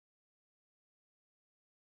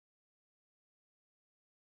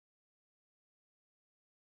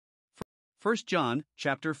1 John,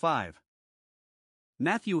 chapter 5.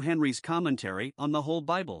 Matthew Henry's Commentary on the Whole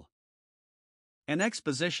Bible. An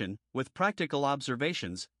exposition, with practical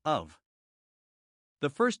observations, of the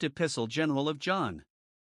First Epistle General of John.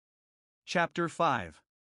 Chapter 5.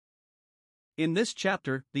 In this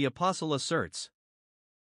chapter, the Apostle asserts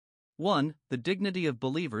 1. The dignity of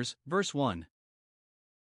believers, verse 1.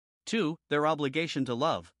 2. Their obligation to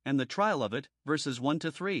love, and the trial of it, verses 1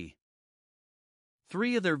 to 3.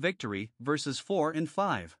 3. Their victory, verses 4 and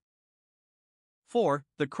 5. 4.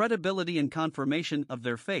 The credibility and confirmation of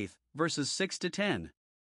their faith, verses 6 to 10.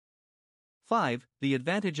 5. The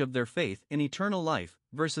advantage of their faith in eternal life,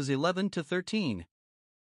 verses 11 to 13.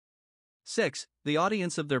 6. The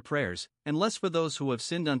audience of their prayers, unless for those who have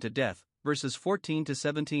sinned unto death, verses 14 to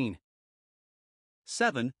 17.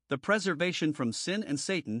 7. The preservation from sin and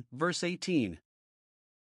Satan, verse 18.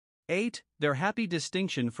 8. Their happy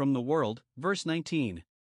distinction from the world, verse 19.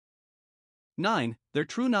 9. Their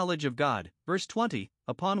true knowledge of God, verse 20,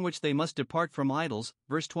 upon which they must depart from idols,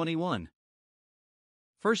 verse 21.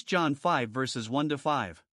 1 John 5 verses 1 to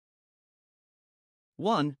 5.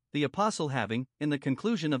 1. The Apostle having, in the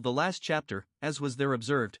conclusion of the last chapter, as was there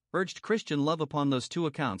observed, urged Christian love upon those two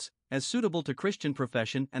accounts, as suitable to Christian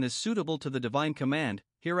profession and as suitable to the divine command,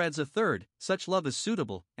 here adds a third: such love is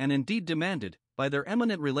suitable, and indeed demanded, by their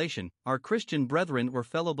eminent relation. Our Christian brethren or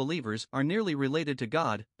fellow believers are nearly related to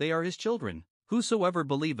God, they are His children. Whosoever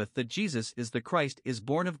believeth that Jesus is the Christ is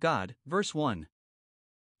born of God, verse 1.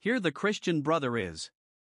 Here the Christian brother is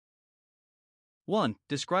 1.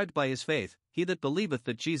 Described by his faith: he that believeth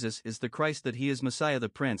that Jesus is the Christ, that he is Messiah the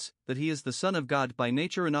Prince, that he is the Son of God by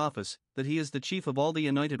nature and office, that he is the chief of all the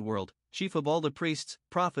anointed world, chief of all the priests,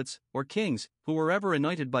 prophets, or kings, who were ever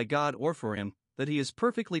anointed by God or for him, that he is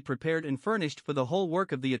perfectly prepared and furnished for the whole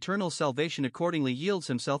work of the eternal salvation, accordingly yields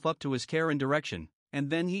himself up to his care and direction, and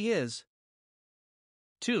then he is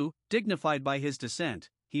 2. Dignified by his descent: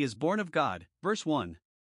 he is born of God, verse 1.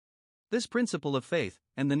 This principle of faith,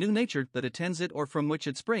 and the new nature that attends it or from which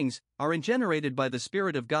it springs, are ingenerated by the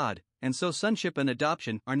Spirit of God, and so sonship and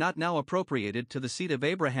adoption are not now appropriated to the seed of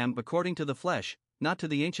Abraham according to the flesh, not to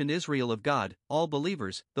the ancient Israel of God. All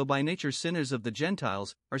believers, though by nature sinners of the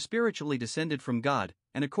Gentiles, are spiritually descended from God,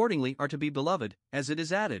 and accordingly are to be beloved, as it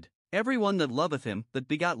is added, every one that loveth him that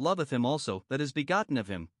begot loveth him also that is begotten of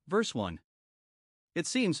him, verse 1. It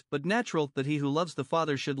seems but natural that he who loves the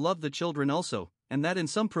Father should love the children also, and that in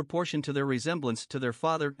some proportion to their resemblance to their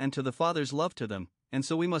Father and to the Father's love to them, and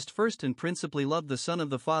so we must first and principally love the Son of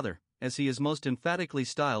the Father, as he is most emphatically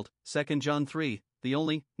styled, 2 John 3, the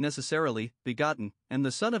only, necessarily, begotten, and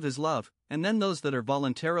the Son of his love, and then those that are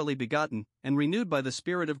voluntarily begotten, and renewed by the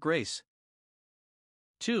Spirit of grace.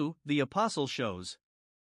 2. The Apostle shows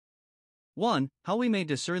 1. How we may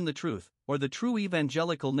discern the truth, or the true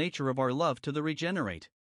evangelical nature of our love to the regenerate.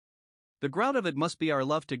 The ground of it must be our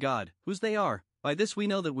love to God, whose they are. By this we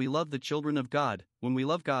know that we love the children of God, when we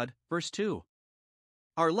love God, verse 2.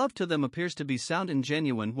 Our love to them appears to be sound and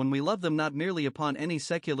genuine when we love them not merely upon any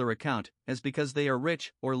secular account, as because they are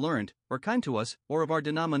rich, or learned, or kind to us, or of our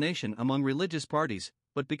denomination among religious parties,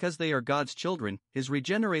 but because they are God's children. His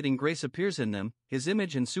regenerating grace appears in them, His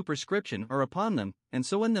image and superscription are upon them, and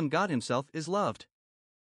so in them God Himself is loved.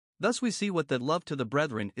 Thus we see what that love to the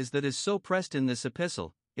brethren is that is so pressed in this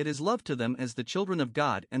epistle. It is love to them as the children of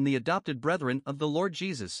God and the adopted brethren of the Lord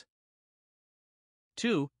Jesus.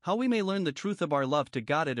 2. How we may learn the truth of our love to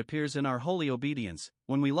God. It appears in our holy obedience,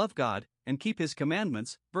 when we love God, and keep His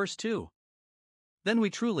commandments, verse 2. Then we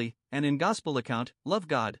truly, and in gospel account, love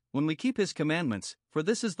God, when we keep His commandments, for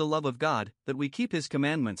this is the love of God, that we keep His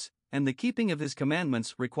commandments, and the keeping of His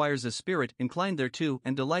commandments requires a spirit inclined thereto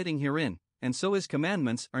and delighting herein, and so His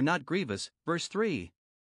commandments are not grievous, verse 3.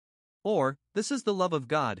 Or, this is the love of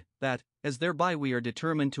God, that, as thereby we are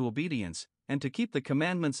determined to obedience, and to keep the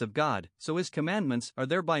commandments of God, so His commandments are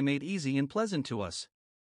thereby made easy and pleasant to us.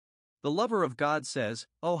 The lover of God says,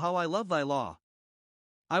 "Oh, how I love thy law!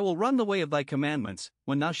 I will run the way of thy commandments,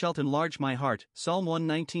 when thou shalt enlarge my heart." Psalm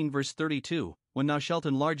 119 verse 32, when thou shalt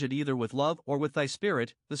enlarge it either with love or with thy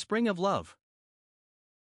spirit, the spring of love.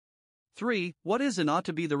 3. What is and ought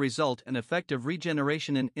to be the result and effect of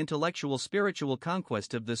regeneration and intellectual spiritual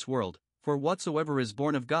conquest of this world? For whatsoever is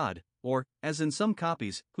born of God, or, as in some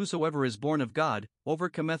copies, whosoever is born of God,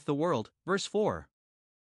 overcometh the world, verse 4.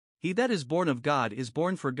 He that is born of God is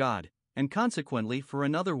born for God, and consequently for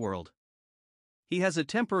another world. He has a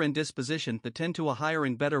temper and disposition that tend to a higher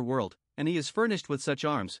and better world, and he is furnished with such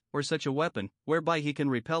arms, or such a weapon, whereby he can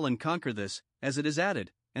repel and conquer this, as it is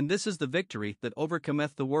added, and this is the victory that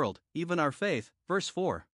overcometh the world, even our faith, verse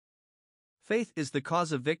 4. Faith is the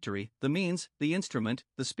cause of victory, the means, the instrument,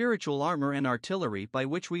 the spiritual armor and artillery by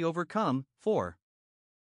which we overcome. 4.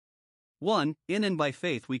 1. In and by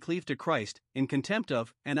faith we cleave to Christ, in contempt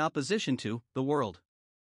of, and opposition to, the world.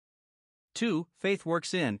 2. Faith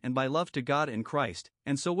works in and by love to God and Christ,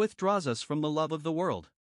 and so withdraws us from the love of the world.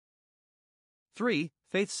 3.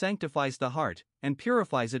 Faith sanctifies the heart, and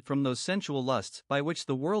purifies it from those sensual lusts by which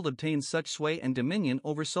the world obtains such sway and dominion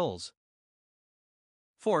over souls.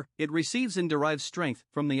 4. It receives and derives strength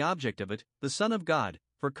from the object of it, the Son of God,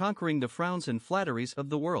 for conquering the frowns and flatteries of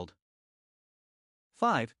the world.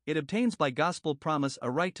 5. It obtains by gospel promise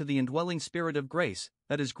a right to the indwelling Spirit of grace,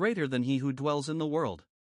 that is greater than he who dwells in the world.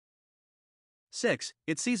 6.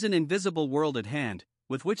 It sees an invisible world at hand,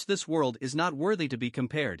 with which this world is not worthy to be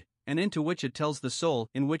compared, and into which it tells the soul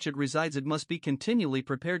in which it resides it must be continually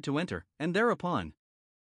prepared to enter, and thereupon.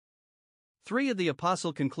 3. The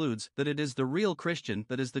Apostle concludes that it is the real Christian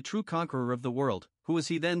that is the true conqueror of the world. Who is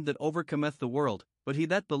he then that overcometh the world, but he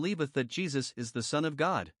that believeth that Jesus is the Son of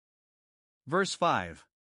God? Verse 5.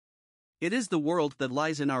 It is the world that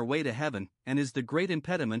lies in our way to heaven, and is the great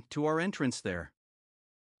impediment to our entrance there.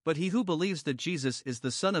 But he who believes that Jesus is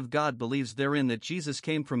the Son of God believes therein that Jesus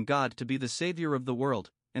came from God to be the Savior of the world,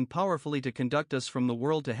 and powerfully to conduct us from the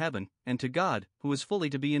world to heaven, and to God, who is fully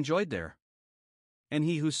to be enjoyed there. And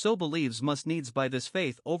he who so believes must needs by this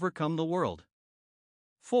faith overcome the world.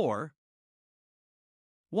 4.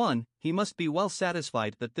 1. He must be well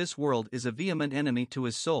satisfied that this world is a vehement enemy to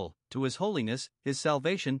his soul, to his holiness, his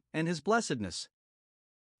salvation, and his blessedness.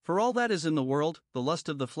 For all that is in the world, the lust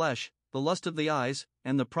of the flesh, the lust of the eyes,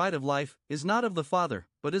 and the pride of life, is not of the Father,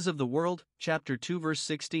 but is of the world. Chapter 2 verse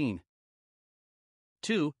 16.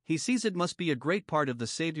 2. He sees it must be a great part of the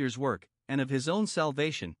Saviour's work, and of his own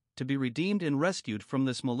salvation, to be redeemed and rescued from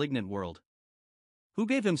this malignant world. Who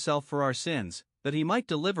gave himself for our sins, that he might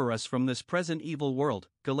deliver us from this present evil world.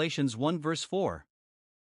 Galatians 1 verse 4.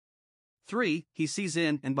 3. He sees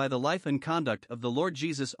in and by the life and conduct of the Lord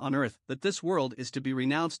Jesus on earth that this world is to be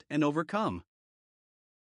renounced and overcome.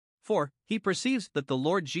 4. He perceives that the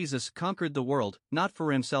Lord Jesus conquered the world, not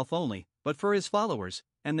for himself only, but for his followers,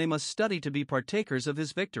 and they must study to be partakers of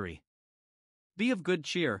his victory. Be of good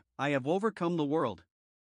cheer, I have overcome the world.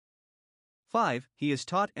 5. He is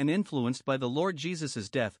taught and influenced by the Lord Jesus'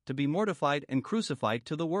 death to be mortified and crucified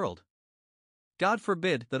to the world. God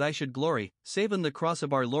forbid that I should glory, save in the cross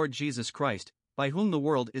of our Lord Jesus Christ, by whom the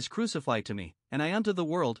world is crucified to me, and I unto the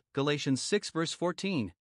world. Galatians 6 verse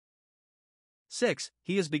 14. 6.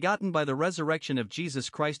 He is begotten by the resurrection of Jesus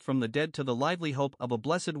Christ from the dead to the lively hope of a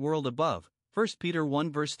blessed world above. 1 Peter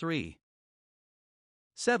 1 verse 3.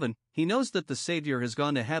 7. He knows that the Savior has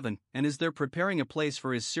gone to heaven, and is there preparing a place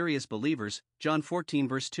for his serious believers. John 14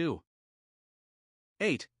 verse 2.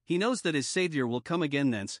 8. He knows that his Savior will come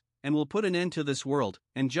again thence, and will put an end to this world,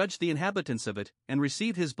 and judge the inhabitants of it, and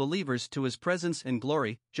receive his believers to his presence and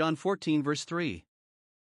glory. John 14 verse 3.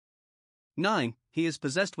 9. He is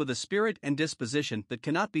possessed with a spirit and disposition that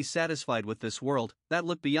cannot be satisfied with this world, that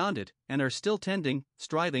look beyond it, and are still tending,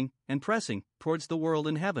 striving, and pressing towards the world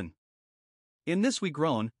in heaven. In this we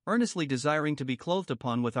groan, earnestly desiring to be clothed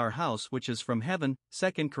upon with our house which is from heaven.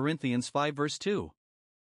 2 Corinthians 5 verse 2.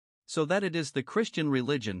 So that it is the Christian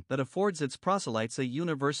religion that affords its proselytes a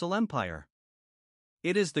universal empire.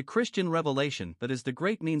 It is the Christian revelation that is the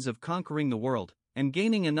great means of conquering the world, and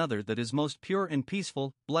gaining another that is most pure and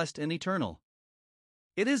peaceful, blessed and eternal.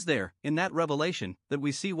 It is there, in that revelation, that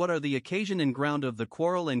we see what are the occasion and ground of the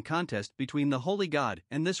quarrel and contest between the holy God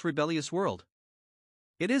and this rebellious world.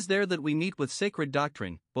 It is there that we meet with sacred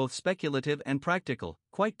doctrine, both speculative and practical,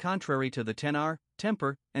 quite contrary to the tenor,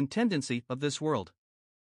 temper, and tendency of this world.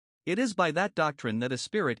 It is by that doctrine that a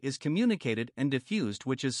spirit is communicated and diffused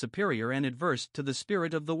which is superior and adverse to the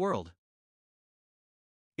spirit of the world.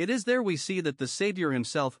 It is there we see that the Savior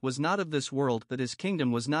himself was not of this world, that his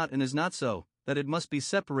kingdom was not and is not so, that it must be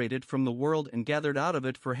separated from the world and gathered out of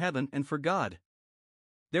it for heaven and for God.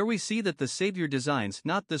 There we see that the Savior designs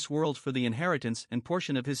not this world for the inheritance and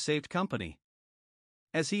portion of his saved company.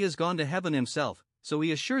 As he has gone to heaven himself, so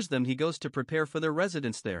he assures them he goes to prepare for their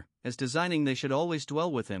residence there, as designing they should always dwell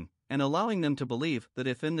with him, and allowing them to believe that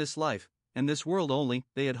if in this life, and this world only,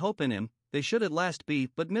 they had hope in him, they should at last be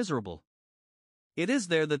but miserable. It is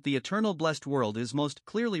there that the eternal blessed world is most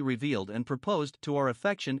clearly revealed and proposed to our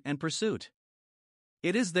affection and pursuit.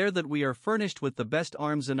 It is there that we are furnished with the best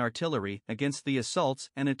arms and artillery against the assaults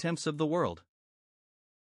and attempts of the world.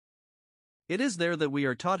 It is there that we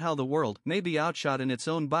are taught how the world may be outshot in its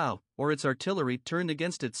own bow, or its artillery turned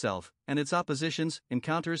against itself, and its oppositions,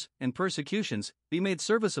 encounters, and persecutions be made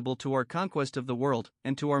serviceable to our conquest of the world,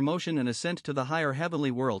 and to our motion and ascent to the higher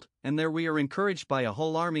heavenly world, and there we are encouraged by a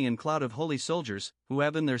whole army and cloud of holy soldiers, who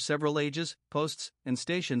have in their several ages, posts, and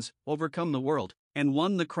stations, overcome the world, and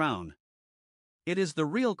won the crown. It is the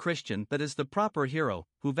real Christian that is the proper hero,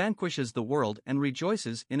 who vanquishes the world and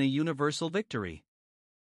rejoices in a universal victory.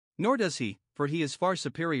 Nor does he, for he is far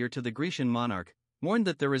superior to the Grecian monarch, mourn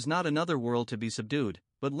that there is not another world to be subdued,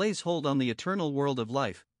 but lays hold on the eternal world of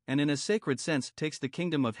life, and in a sacred sense takes the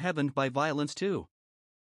kingdom of heaven by violence too.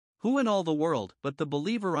 Who in all the world but the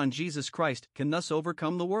believer on Jesus Christ can thus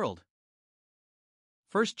overcome the world?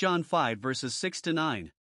 1 John 5 verses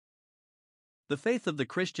 6-9. The faith of the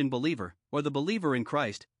Christian believer, or the believer in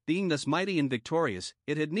Christ, being thus mighty and victorious,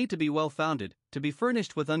 it had need to be well founded, to be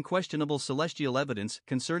furnished with unquestionable celestial evidence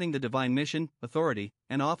concerning the divine mission, authority,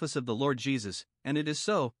 and office of the Lord Jesus, and it is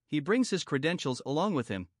so. He brings his credentials along with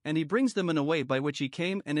him, and he brings them in a way by which he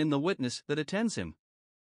came and in the witness that attends him.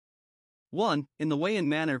 1. In the way and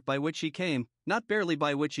manner by which he came, not barely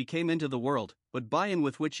by which he came into the world, but by and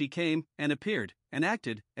with which he came, and appeared, and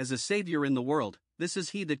acted, as a Savior in the world. This is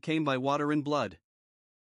he that came by water and blood.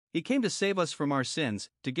 He came to save us from our sins,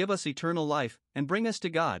 to give us eternal life, and bring us to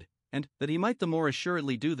God, and, that he might the more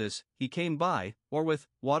assuredly do this, he came by, or with,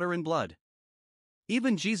 water and blood.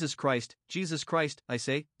 Even Jesus Christ, I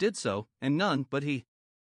say, did so, and none but he.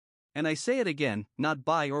 And I say it again, not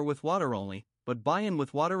by or with water only, but by and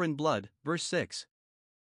with water and blood, verse 6.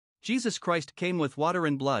 Jesus Christ came with water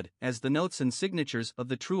and blood, as the notes and signatures of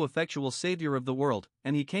the true effectual Savior of the world,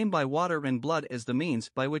 and he came by water and blood as the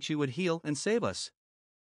means by which he would heal and save us.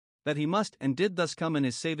 That he must and did thus come in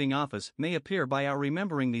his saving office may appear by our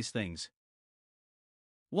remembering these things.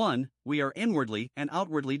 1. We are inwardly and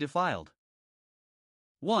outwardly defiled.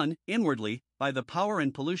 1. Inwardly, by the power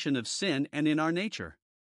and pollution of sin and in our nature.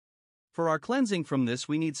 For our cleansing from this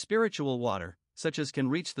we need spiritual water, such as can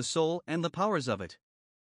reach the soul and the powers of it.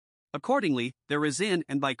 Accordingly, there is in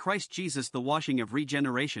and by Christ Jesus the washing of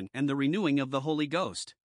regeneration and the renewing of the Holy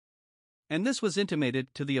Ghost. And this was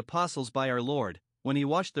intimated to the apostles by our Lord, when he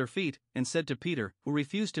washed their feet, and said to Peter, who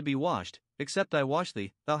refused to be washed, "Except I wash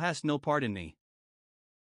thee, thou hast no part in me."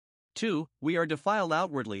 2. We are defiled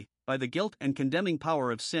outwardly, by the guilt and condemning power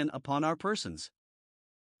of sin upon our persons.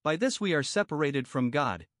 By this we are separated from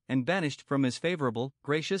God, and banished from his favorable,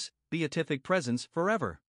 gracious, beatific presence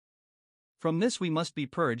forever. From this we must be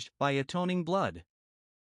purged by atoning blood.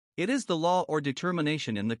 It is the law or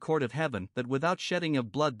determination in the court of heaven that without shedding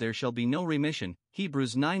of blood there shall be no remission,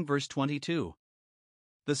 Hebrews 9 verse 22.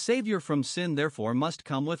 The Savior from sin therefore must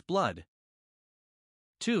come with blood.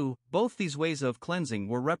 2. Both these ways of cleansing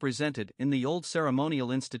were represented in the old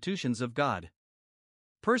ceremonial institutions of God.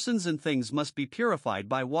 Persons and things must be purified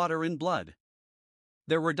by water and blood.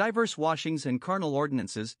 There were diverse washings and carnal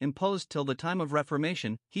ordinances imposed till the time of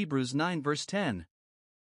Reformation, Hebrews 9 verse 10.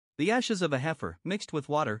 The ashes of a heifer, mixed with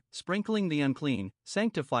water, sprinkling the unclean,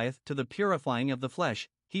 sanctifieth to the purifying of the flesh,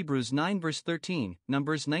 Hebrews 9 verse 13,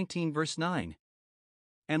 Numbers 19 verse 9.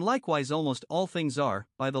 And likewise almost all things are,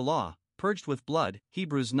 by the law, purged with blood,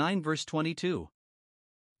 Hebrews 9 verse 22.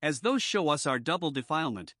 As those show us our double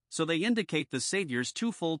defilement, so they indicate the Saviour's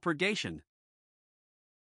twofold purgation.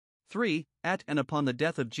 3. At and upon the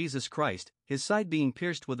death of Jesus Christ, his side being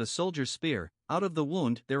pierced with a soldier's spear, out of the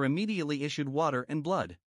wound there immediately issued water and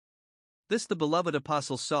blood. This the beloved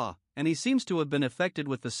apostle saw, and he seems to have been affected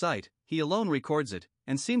with the sight. He alone records it,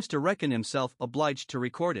 and seems to reckon himself obliged to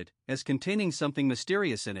record it, as containing something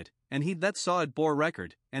mysterious in it, and he that saw it bore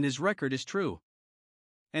record, and his record is true.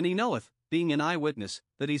 And he knoweth, being an eyewitness,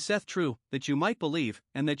 that he saith true, that you might believe,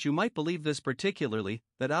 and that you might believe this particularly,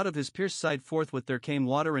 that out of his pierced side forthwith there came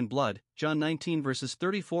water and blood, John 19 verses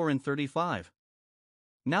 34 and 35.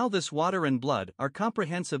 Now this water and blood are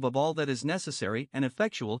comprehensive of all that is necessary and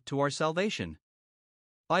effectual to our salvation.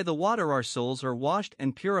 By the water our souls are washed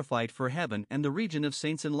and purified for heaven and the region of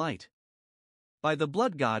saints in light. By the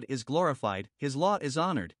blood God is glorified, his law is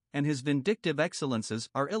honored, and his vindictive excellences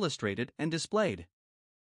are illustrated and displayed.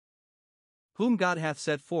 Whom God hath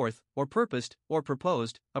set forth, or purposed, or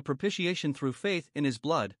proposed, a propitiation through faith in his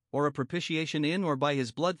blood, or a propitiation in or by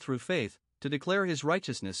his blood through faith, to declare his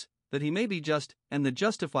righteousness, that he may be just, and the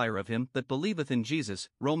justifier of him that believeth in Jesus,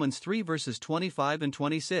 Romans 3 verses 25 and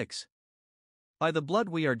 26. By the blood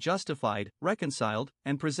we are justified, reconciled,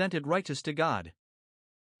 and presented righteous to God.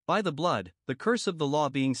 By the blood, the curse of the law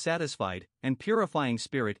being satisfied, and purifying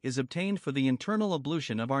spirit is obtained for the internal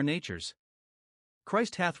ablution of our natures.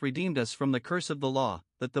 Christ hath redeemed us from the curse of the law,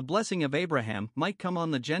 that the blessing of Abraham might come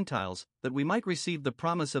on the Gentiles, that we might receive the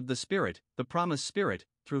promise of the Spirit, the promised Spirit,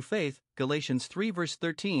 through faith, Galatians 3 verse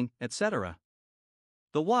 13, etc.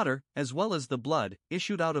 The water, as well as the blood,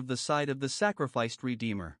 issued out of the side of the sacrificed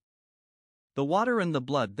Redeemer. The water and the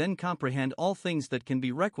blood then comprehend all things that can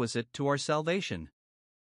be requisite to our salvation.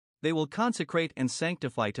 They will consecrate and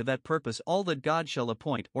sanctify to that purpose all that God shall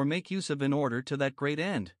appoint or make use of in order to that great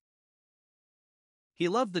end. He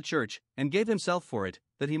loved the church, and gave himself for it,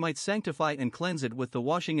 that he might sanctify and cleanse it with the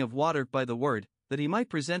washing of water by the word, that he might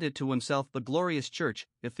present it to himself the glorious church,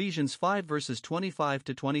 Ephesians 5 verses 25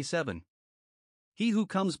 to 27. He who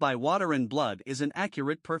comes by water and blood is an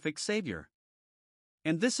accurate perfect Savior.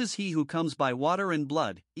 And this is he who comes by water and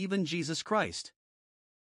blood, even Jesus Christ.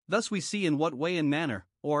 Thus we see in what way and manner,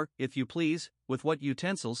 or, if you please, with what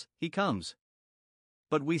utensils, he comes.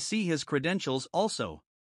 But we see his credentials also.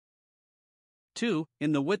 2.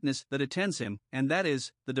 In the witness that attends him, and that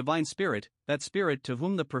is, the divine Spirit, that Spirit to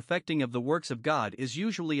whom the perfecting of the works of God is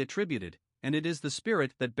usually attributed, and it is the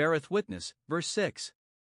Spirit that beareth witness, verse 6.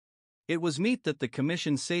 It was meet that the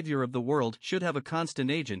commissioned Saviour of the world should have a constant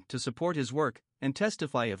agent to support his work, and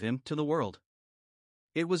testify of him to the world.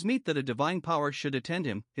 It was meet that a divine power should attend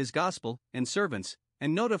him, his gospel, and servants,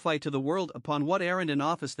 and notify to the world upon what errand and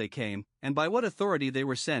office they came, and by what authority they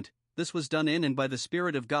were sent. This was done in and by the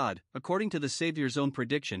Spirit of God, according to the Saviour's own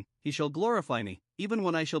prediction, he shall glorify me, even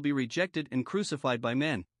when I shall be rejected and crucified by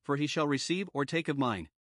men, for he shall receive or take of mine.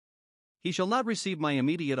 He shall not receive my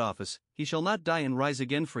immediate office, he shall not die and rise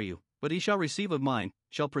again for you, but he shall receive of mine,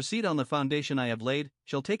 shall proceed on the foundation I have laid,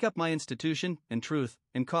 shall take up my institution, and truth,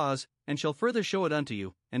 and cause, and shall further show it unto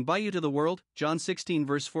you, and by you to the world, John 16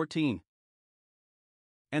 verse 14.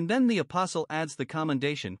 And then the apostle adds the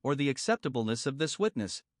commendation or the acceptableness of this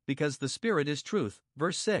witness, because the Spirit is truth,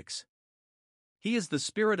 verse 6. He is the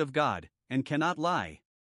Spirit of God, and cannot lie.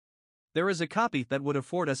 There is a copy that would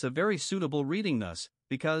afford us a very suitable reading thus,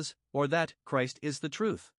 because, or that, Christ is the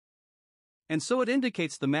truth. And so it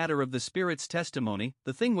indicates the matter of the Spirit's testimony,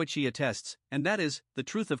 the thing which he attests, and that is, the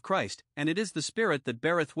truth of Christ, and it is the Spirit that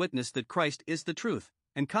beareth witness that Christ is the truth,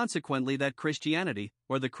 and consequently that Christianity,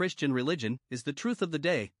 or the Christian religion, is the truth of the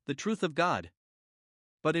day, the truth of God.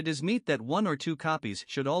 But it is meet that one or two copies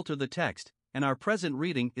should alter the text, and our present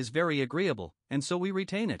reading is very agreeable, and so we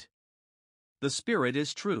retain it. The Spirit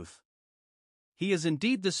is truth. He is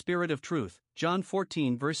indeed the Spirit of truth, John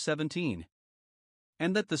 14 verse 17.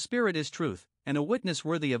 And that the Spirit is truth, and a witness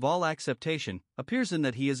worthy of all acceptation, appears in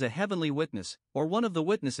that he is a heavenly witness, or one of the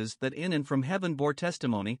witnesses that in and from heaven bore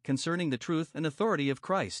testimony concerning the truth and authority of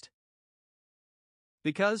Christ.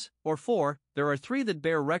 Because, or for, there are three that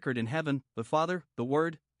bear record in heaven, the Father, the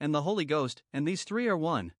Word, and the Holy Ghost, and these three are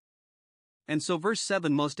one. And so verse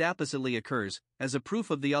 7 most appositely occurs, as a proof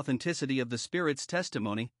of the authenticity of the Spirit's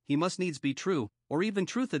testimony, he must needs be true, or even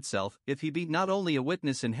truth itself, if he be not only a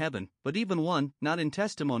witness in heaven, but even one, not in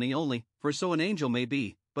testimony only, for so an angel may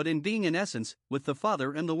be, but in being in essence, with the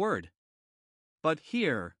Father and the Word. But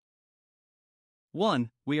here,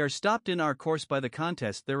 1. We are stopped in our course by the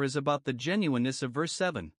contest there is about the genuineness of verse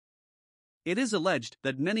 7. It is alleged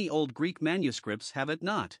that many old Greek manuscripts have it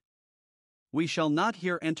not. We shall not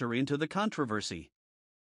here enter into the controversy.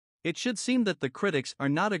 It should seem that the critics are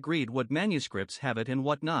not agreed what manuscripts have it and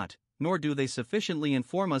what not, nor do they sufficiently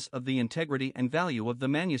inform us of the integrity and value of the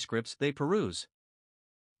manuscripts they peruse.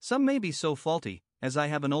 Some may be so faulty, as I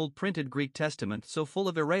have an old printed Greek Testament so full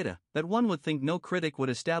of errata, that one would think no critic would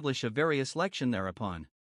establish a various lection thereupon.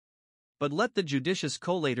 But let the judicious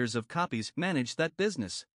collators of copies manage that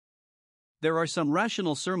business. There are some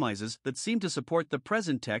rational surmises that seem to support the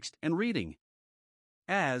present text and reading.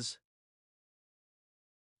 As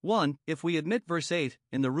 1. If we admit verse 8,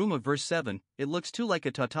 in the room of verse 7, it looks too like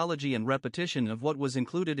a tautology and repetition of what was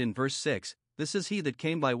included in verse 6, this is he that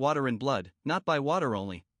came by water and blood, not by water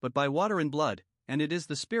only, but by water and blood, and it is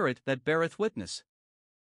the Spirit that beareth witness.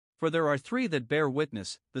 For there are three that bear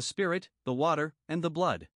witness, the Spirit, the water, and the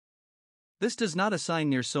blood. This does not assign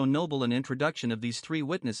near so noble an introduction of these three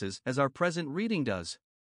witnesses as our present reading does.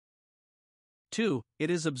 2. It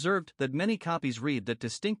is observed that many copies read that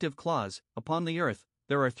distinctive clause, upon the earth,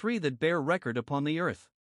 there are three that bear record upon the earth.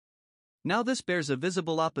 Now this bears a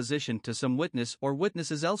visible opposition to some witness or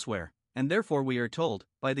witnesses elsewhere, and therefore we are told,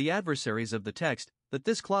 by the adversaries of the text, that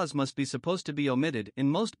this clause must be supposed to be omitted in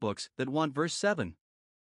most books that want verse 7.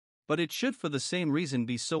 But it should for the same reason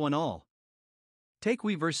be so in all. Take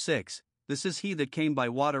we verse 6, this is he that came by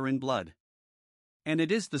water and blood. And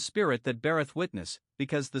it is the Spirit that beareth witness,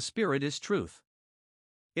 because the Spirit is truth.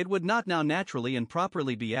 It would not now naturally and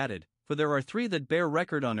properly be added, for there are three that bear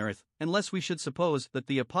record on earth, unless we should suppose that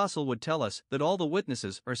the apostle would tell us that all the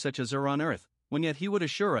witnesses are such as are on earth, when yet he would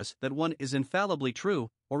assure us that one is infallibly true,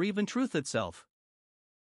 or even truth itself.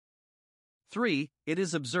 3. It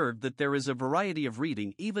is observed that there is a variety of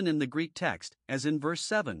reading even in the Greek text, as in verse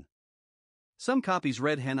 7. Some copies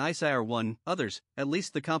read hen isir 1, others, at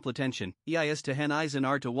least the completension, eis to hen is in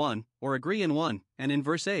r to 1, or agree in 1, and in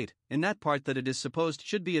verse 8, in that part that it is supposed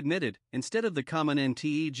should be admitted, instead of the common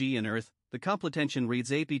nteg in earth, the completension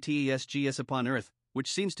reads aptesgs upon earth,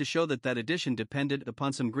 which seems to show that addition depended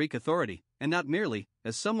upon some Greek authority, and not merely,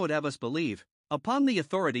 as some would have us believe, upon the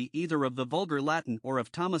authority either of the vulgar Latin or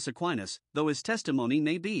of Thomas Aquinas, though his testimony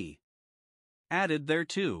may be added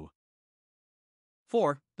thereto.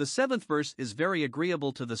 4. The 7th verse is very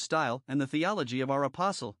agreeable to the style and the theology of our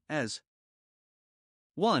apostle, as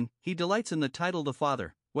 1. He delights in the title the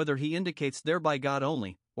Father, whether he indicates thereby God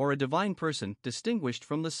only, or a divine person distinguished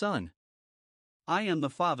from the Son. I and the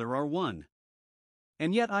Father are one.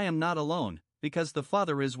 And yet I am not alone, because the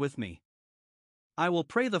Father is with me. I will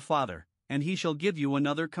pray the Father, and he shall give you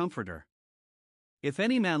another Comforter. If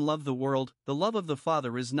any man love the world, the love of the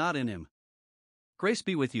Father is not in him. Grace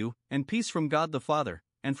be with you, and peace from God the Father,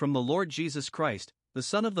 and from the Lord Jesus Christ, the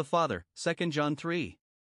Son of the Father. 2 John 3.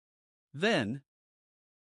 Then,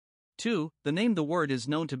 2. The name the Word is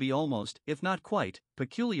known to be almost, if not quite,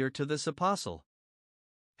 peculiar to this apostle.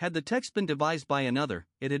 Had the text been devised by another,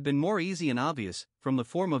 it had been more easy and obvious, from the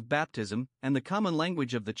form of baptism and the common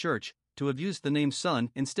language of the Church, to have used the name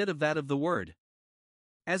Son instead of that of the Word.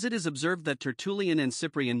 As it is observed that Tertullian and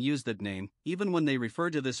Cyprian use that name, even when they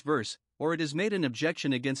refer to this verse, or it is made an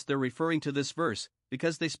objection against their referring to this verse,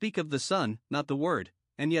 because they speak of the Son, not the Word,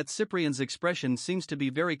 and yet Cyprian's expression seems to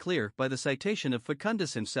be very clear by the citation of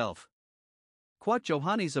Facundus himself. Quod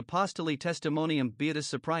Johannes Apostoli testimonium beatus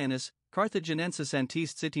Cyprianus, Carthaginensis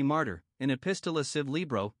antist citi martyr, in epistola civ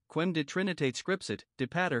libro, quem de Trinitate scripsit, de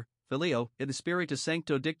pater, filio, et spiritus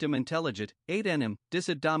sancto dictum intelligit, et enim,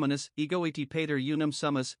 dicit Dominus, ego eti pater unum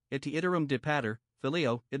summus, et iterum de pater,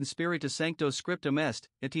 filio, et spiritus sancto scriptum est,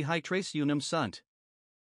 et hi trace unum sunt.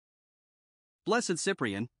 Blessed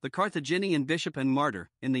Cyprian, the Carthaginian bishop and martyr,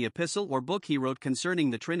 in the epistle or book he wrote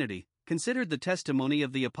concerning the Trinity, considered the testimony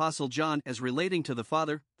of the Apostle John as relating to the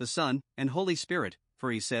Father, the Son, and Holy Spirit,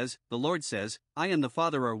 for he says, the Lord says, I and the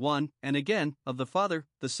Father are one, and again, of the Father,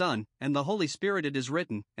 the Son, and the Holy Spirit it is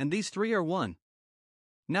written, and these three are one.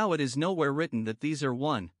 Now it is nowhere written that these are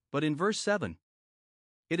one, but in verse 7.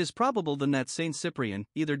 It is probable then that Saint Cyprian,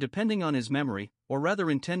 either depending on his memory, or rather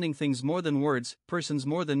intending things more than words, persons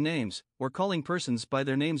more than names, or calling persons by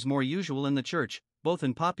their names more usual in the Church, both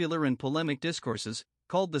in popular and polemic discourses,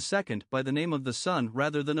 called the second by the name of the Son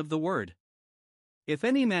rather than of the Word. If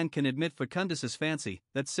any man can admit Facundus's fancy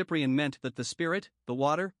that Cyprian meant that the Spirit, the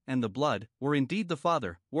water, and the blood were indeed the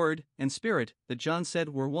Father, Word, and Spirit that John said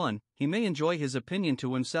were one, he may enjoy his opinion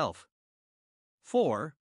to himself.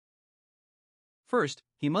 4. First,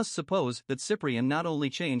 he must suppose that Cyprian not only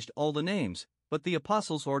changed all the names, but the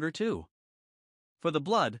apostles' order too. For the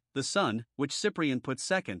blood, the Son, which Cyprian puts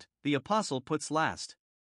second, the apostle puts last.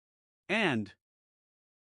 And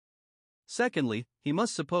secondly, he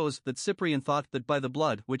must suppose that Cyprian thought that by the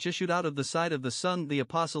blood which issued out of the side of the Son the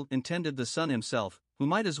apostle intended the Son himself, who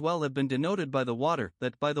might as well have been denoted by the water,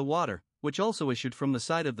 that by the water, which also issued from the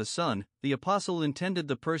side of the Son, the apostle intended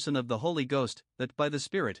the person of the Holy Ghost, that by the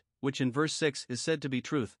Spirit, which in verse 6 is said to be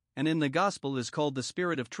truth, and in the Gospel is called the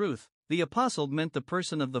Spirit of truth, the apostle meant the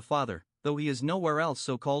person of the Father, though he is nowhere else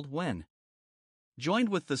so called when joined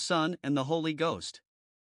with the Son and the Holy Ghost.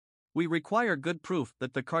 We require good proof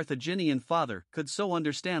that the Carthaginian father could so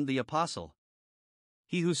understand the apostle.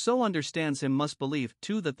 He who so understands him must believe,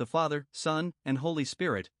 too, that the Father, Son, and Holy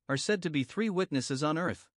Spirit are said to be three witnesses on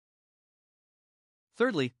earth.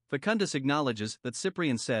 Thirdly, Facundus acknowledges that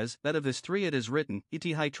Cyprian says that of his three it is written,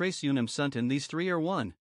 iti hi trace unum sunt, and these three are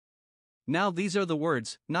one. Now these are the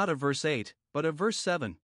words, not of verse 8, but of verse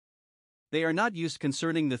 7. They are not used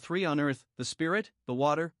concerning the three on earth, the Spirit, the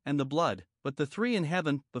water, and the blood, but the three in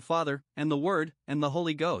heaven, the Father, and the Word, and the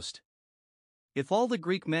Holy Ghost. If all the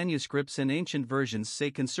Greek manuscripts and ancient versions say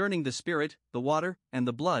concerning the Spirit, the water, and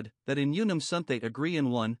the blood, that in unum sunt they agree in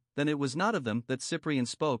one, then it was not of them that Cyprian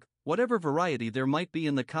spoke, whatever variety there might be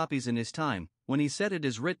in the copies in his time, when he said it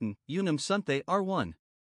is written, unum sunt they are one.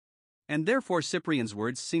 And therefore Cyprian's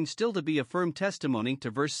words seem still to be a firm testimony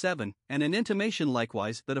to verse 7, and an intimation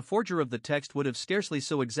likewise that a forger of the text would have scarcely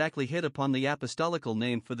so exactly hit upon the apostolical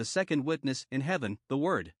name for the second witness in heaven, the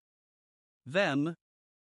Word. Them.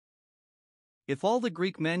 If all the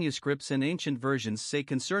Greek manuscripts and ancient versions say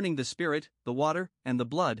concerning the Spirit, the water, and the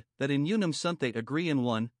blood, that in unum sunt they agree in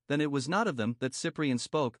one, then it was not of them that Cyprian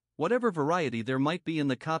spoke, whatever variety there might be in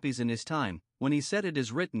the copies in his time, when he said it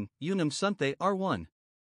is written, unum sunt they are one.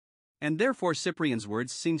 And therefore Cyprian's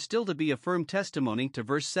words seem still to be a firm testimony to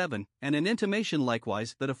verse 7, and an intimation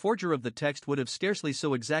likewise that a forger of the text would have scarcely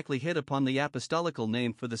so exactly hit upon the apostolical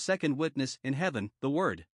name for the second witness in heaven, the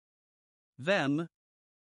Word. Them.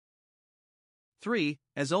 3.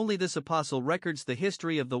 As only this apostle records the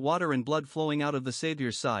history of the water and blood flowing out of the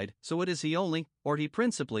Saviour's side, so it is he only, or he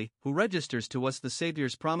principally, who registers to us the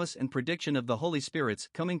Saviour's promise and prediction of the Holy Spirit's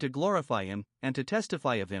coming to glorify him, and to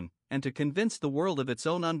testify of him, and to convince the world of its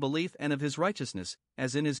own unbelief and of his righteousness,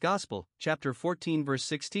 as in his Gospel, chapter 14 verse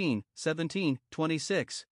 16, 17,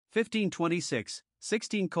 26, 15 26,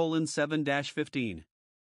 16:7-15.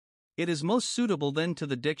 It is most suitable then to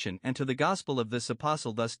the diction and to the gospel of this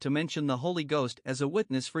apostle thus to mention the Holy Ghost as a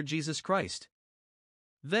witness for Jesus Christ.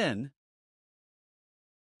 Then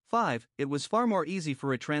 5. It was far more easy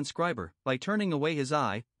for a transcriber, by turning away his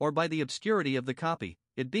eye, or by the obscurity of the copy,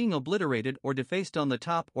 it being obliterated or defaced on the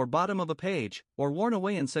top or bottom of a page, or worn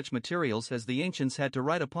away in such materials as the ancients had to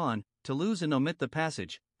write upon, to lose and omit the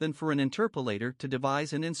passage, than for an interpolator to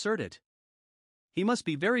devise and insert it. He must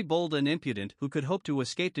be very bold and impudent who could hope to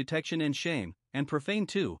escape detection and shame, and profane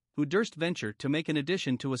too, who durst venture to make an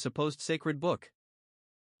addition to a supposed sacred book.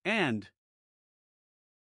 And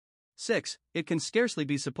 6. It can scarcely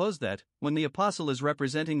be supposed that, when the apostle is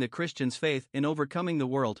representing the Christian's faith in overcoming the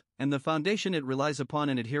world, and the foundation it relies upon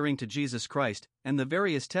in adhering to Jesus Christ, and the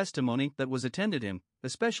various testimony that was attended him,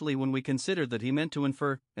 especially when we consider that he meant to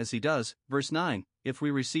infer, as he does, verse 9, if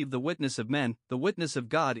we receive the witness of men, the witness of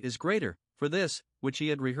God is greater. For this, which he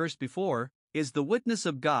had rehearsed before, is the witness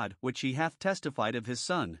of God which he hath testified of his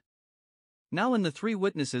Son. Now in the three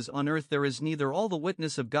witnesses on earth there is neither all the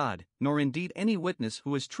witness of God, nor indeed any witness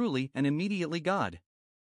who is truly and immediately God.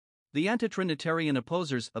 The antitrinitarian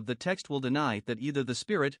opposers of the text will deny that either the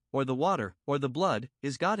Spirit, or the water, or the blood,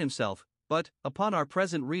 is God himself, but, upon our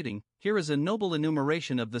present reading, here is a noble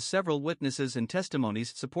enumeration of the several witnesses and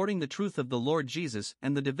testimonies supporting the truth of the Lord Jesus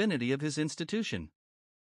and the divinity of his institution.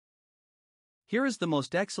 Here is the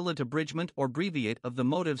most excellent abridgment or breviate of the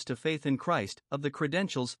motives to faith in Christ, of the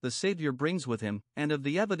credentials the Savior brings with him, and of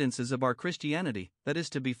the evidences of our Christianity, that is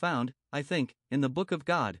to be found, I think, in the Book of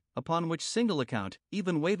God, upon which single account,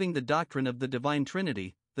 even waiving the doctrine of the Divine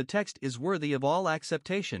Trinity, the text is worthy of all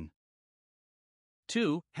acceptation.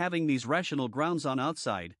 2. Having these rational grounds on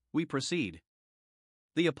outside, we proceed.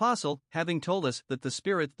 The Apostle, having told us that the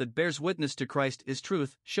Spirit that bears witness to Christ is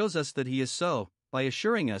truth, shows us that he is so, by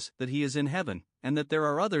assuring us that he is in heaven, and that there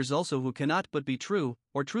are others also who cannot but be true,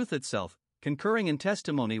 or truth itself, concurring in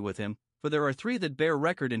testimony with him, for there are three that bear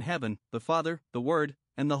record in heaven, the Father, the Word,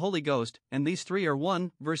 and the Holy Ghost, and these three are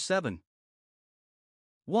one, verse 7.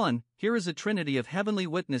 1. Here is a trinity of heavenly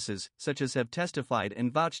witnesses, such as have testified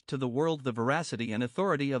and vouched to the world the veracity and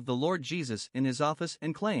authority of the Lord Jesus in his office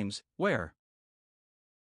and claims, where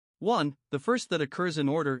 1. The first that occurs in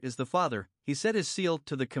order is the Father. He set his seal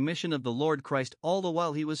to the commission of the Lord Christ all the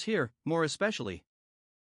while he was here, more especially.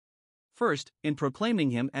 First, in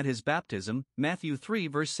proclaiming him at his baptism, Matthew 3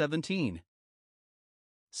 verse 17.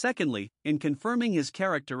 Secondly, in confirming his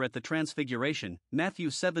character at the transfiguration,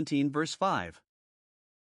 Matthew 17 verse 5.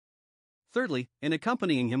 Thirdly, in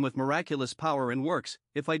accompanying him with miraculous power and works,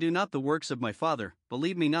 if I do not the works of my Father,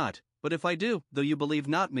 believe me not, but if I do, though you believe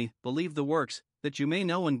not me, believe the works, that you may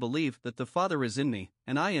know and believe that the Father is in me,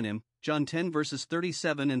 and I in him, John 10 verses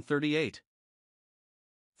 37 and 38.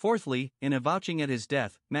 Fourthly, in avouching at his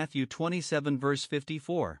death, Matthew 27 verse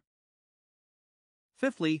 54.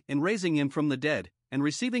 Fifthly, in raising him from the dead, and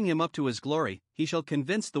receiving him up to his glory, he shall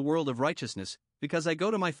convince the world of righteousness, because I go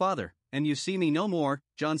to my Father, and you see me no more,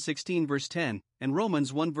 John 16 verse 10, and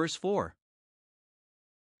Romans 1 verse 4.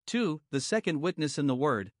 2. The second witness in the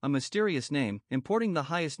Word, a mysterious name, importing the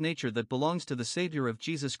highest nature that belongs to the Savior of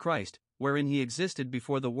Jesus Christ, wherein he existed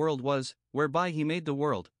before the world was, whereby he made the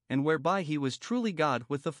world, and whereby he was truly God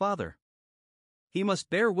with the Father. He must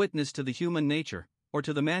bear witness to the human nature, or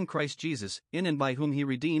to the man Christ Jesus, in and by whom he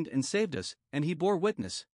redeemed and saved us, and he bore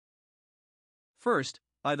witness. First,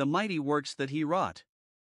 by the mighty works that he wrought.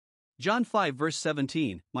 John 5 verse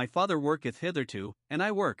 17, My Father worketh hitherto, and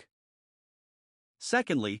I work.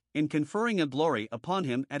 Secondly, in conferring a glory upon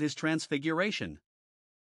him at his transfiguration.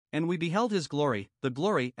 And we beheld his glory, the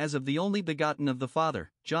glory as of the only begotten of the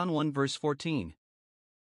Father, John 1 verse 14.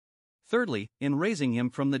 Thirdly, in raising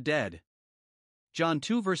him from the dead. John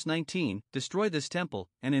 2 verse 19, Destroy this temple,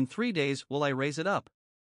 and in 3 days will I raise it up.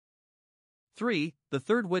 3. The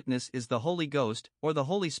third witness is the Holy Ghost, or the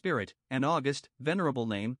Holy Spirit, an august, venerable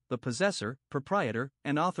name, the possessor, proprietor,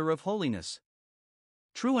 and author of holiness.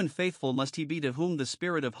 True and faithful must he be to whom the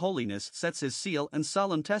Spirit of holiness sets his seal and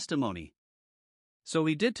solemn testimony. So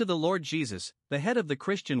he did to the Lord Jesus, the head of the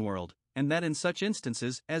Christian world, and that in such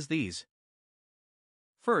instances as these.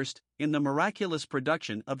 First, in the miraculous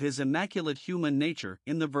production of his immaculate human nature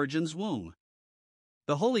in the Virgin's womb.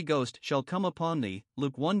 The Holy Ghost shall come upon thee,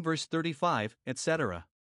 Luke 1 verse 35, etc.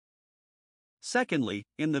 Secondly,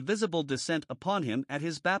 in the visible descent upon him at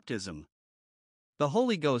his baptism. The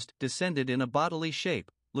Holy Ghost descended in a bodily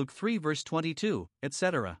shape, Luke 3 verse 22,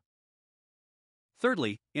 etc.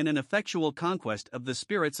 Thirdly, in an effectual conquest of the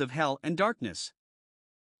spirits of hell and darkness.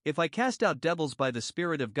 If I cast out devils by the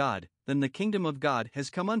Spirit of God, then the kingdom of God has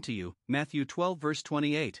come unto you, Matthew 12 verse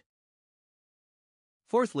 28.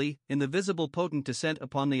 Fourthly, in the visible potent descent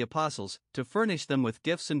upon the apostles, to furnish them with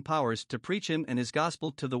gifts and powers to preach him and his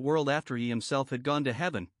gospel to the world after he himself had gone to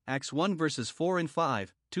heaven, Acts 1 verses 4 and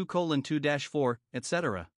 5, 2:2-4,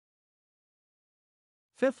 etc.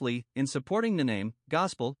 Fifthly, in supporting the name,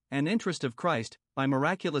 gospel, and interest of Christ, by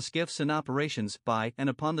miraculous gifts and operations by and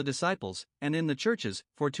upon the disciples, and in the churches,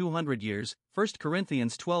 for 200 years, 1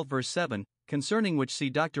 Corinthians 12 verse 7, concerning which see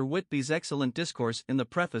Dr. Whitby's excellent discourse in the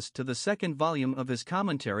preface to the second volume of his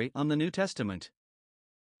commentary on the New Testament.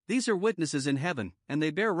 These are witnesses in heaven, and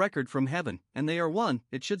they bear record from heaven, and they are one,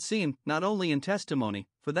 it should seem, not only in testimony,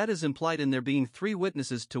 for that is implied in there being three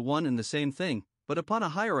witnesses to one and the same thing, but upon a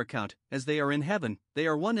higher account, as they are in heaven, they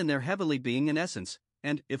are one in their heavenly being and essence,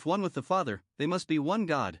 and, if one with the Father, they must be one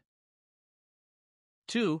God.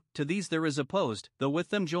 2. To these there is opposed, though with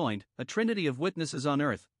them joined, a trinity of witnesses on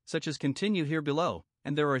earth, such as continue here below,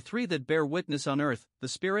 and there are three that bear witness on earth, the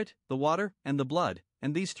Spirit, the water, and the blood,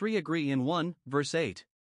 and these three agree in 1, verse 8.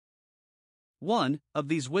 1. Of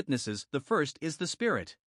these witnesses, the first is the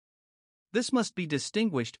Spirit. This must be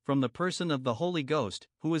distinguished from the person of the Holy Ghost,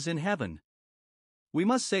 who is in heaven. We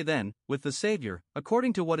must say then, with the Savior,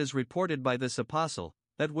 according to what is reported by this apostle,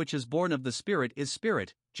 that which is born of the Spirit is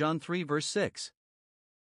spirit, John 3 verse 6.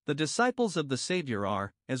 The disciples of the Savior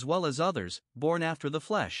are, as well as others, born after the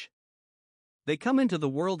flesh. They come into the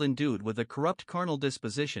world endued with a corrupt carnal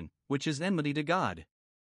disposition, which is enmity to God.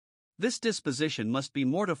 This disposition must be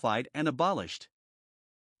mortified and abolished.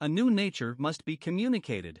 A new nature must be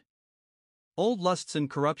communicated. Old lusts and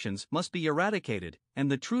corruptions must be eradicated,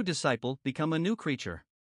 and the true disciple become a new creature.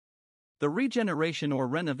 The regeneration or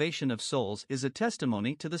renovation of souls is a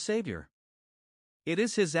testimony to the Savior. It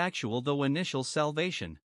is his actual though initial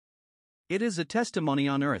salvation. It is a testimony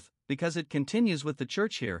on earth, because it continues with the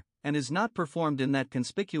church here, and is not performed in that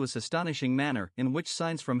conspicuous astonishing manner in which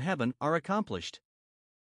signs from heaven are accomplished.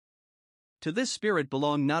 To this Spirit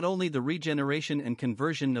belong not only the regeneration and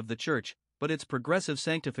conversion of the church, but its progressive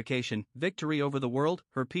sanctification, victory over the world,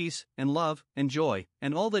 her peace, and love, and joy,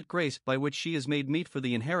 and all that grace by which she is made meet for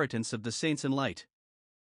the inheritance of the saints in light.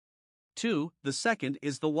 2. The second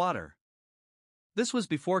is the water. This was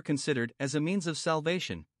before considered as a means of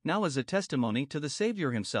salvation, now as a testimony to the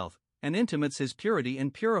Savior himself, and intimates his purity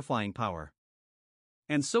and purifying power.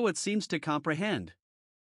 And so it seems to comprehend.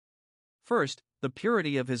 First, the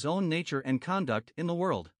purity of his own nature and conduct in the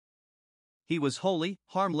world. He was holy,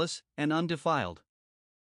 harmless, and undefiled.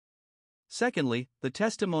 Secondly, the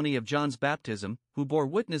testimony of John's baptism, who bore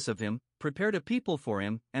witness of him, prepared a people for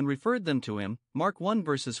him, and referred them to him, Mark 1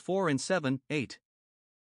 verses 4 and 7, 8.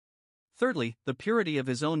 Thirdly, the purity of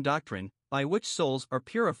his own doctrine, by which souls are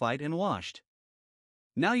purified and washed.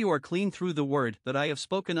 Now you are clean through the word that I have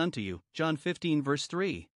spoken unto you, John 15 verse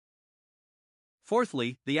 3.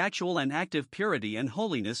 Fourthly, the actual and active purity and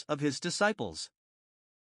holiness of his disciples.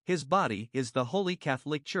 His body is the Holy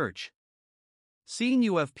Catholic Church. Seeing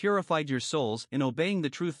you have purified your souls in obeying the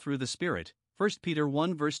truth through the Spirit, 1 Peter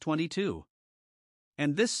 1 verse 22.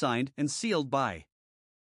 And this signed and sealed by.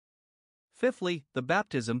 Fifthly, the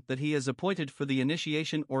baptism that he has appointed for the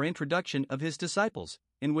initiation or introduction of his disciples,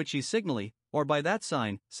 in which he signally, or by that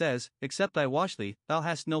sign, says, Except I wash thee, thou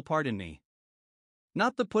hast no part in me.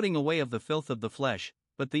 Not the putting away of the filth of the flesh,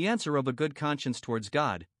 but the answer of a good conscience towards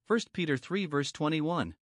God, 1 Peter 3 verse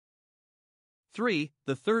 21. 3.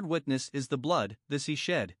 The third witness is the blood, this he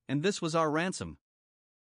shed, and this was our ransom.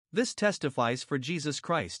 This testifies for Jesus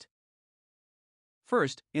Christ.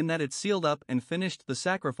 First, in that it sealed up and finished the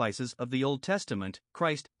sacrifices of the Old Testament,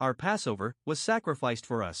 Christ, our Passover, was sacrificed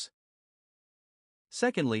for us.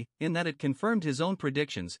 Secondly, in that it confirmed his own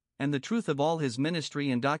predictions, and the truth of all his ministry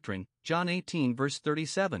and doctrine, John 18 verse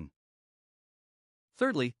 37.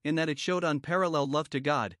 Thirdly, in that it showed unparalleled love to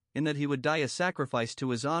God, in that he would die a sacrifice to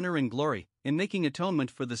his honor and glory, in making atonement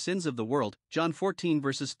for the sins of the world, John 14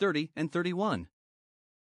 verses 30 and 31.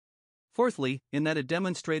 Fourthly, in that it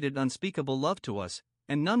demonstrated unspeakable love to us,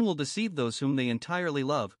 and none will deceive those whom they entirely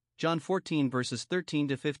love, John 14 verses 13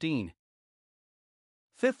 to 15.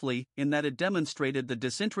 Fifthly, in that it demonstrated the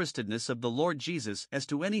disinterestedness of the Lord Jesus as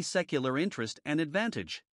to any secular interest and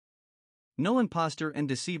advantage. No impostor and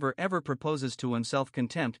deceiver ever proposes to himself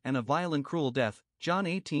contempt and a violent cruel death, John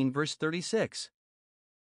 18 verse 36.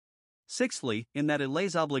 Sixthly, in that it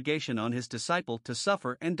lays obligation on his disciple to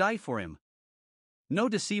suffer and die for him. No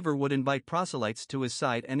deceiver would invite proselytes to his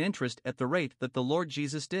side and interest at the rate that the Lord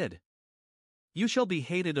Jesus did. You shall be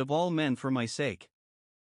hated of all men for my sake.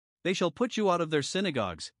 They shall put you out of their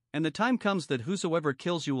synagogues, and the time comes that whosoever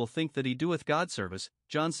kills you will think that he doeth God service,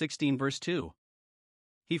 John 16 verse 2.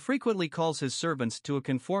 He frequently calls his servants to a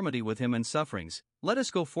conformity with him in sufferings. Let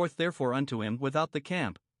us go forth therefore unto him without the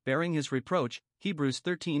camp, bearing his reproach, Hebrews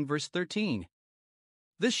 13 verse 13.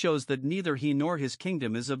 This shows that neither he nor his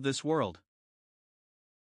kingdom is of this world.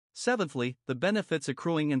 Seventhly, the benefits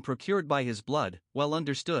accruing and procured by his blood, well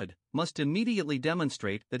understood, must immediately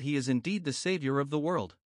demonstrate that he is indeed the Savior of the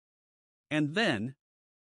world. And then,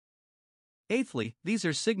 eighthly, these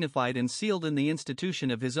are signified and sealed in the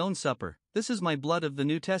institution of his own supper. This is my blood of the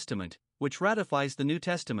New Testament, which ratifies the New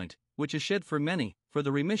Testament, which is shed for many, for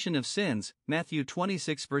the remission of sins, Matthew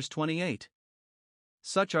 26 verse 28.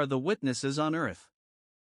 Such are the witnesses on earth.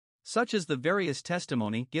 Such is the various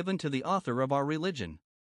testimony given to the author of our religion.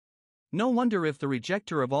 No wonder if the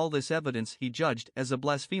rejecter of all this evidence he judged as a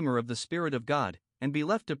blasphemer of the Spirit of God, and be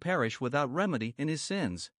left to perish without remedy in his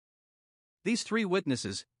sins. These three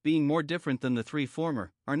witnesses, being more different than the three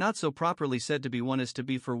former, are not so properly said to be one as to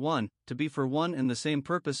be for one in the same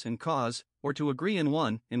purpose and cause, or to agree in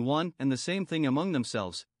one and the same thing among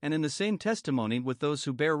themselves, and in the same testimony with those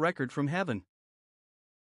who bear record from heaven.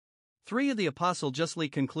 3. The Apostle justly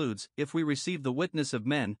concludes, if we receive the witness of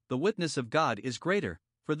men, the witness of God is greater,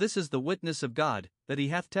 for this is the witness of God, that he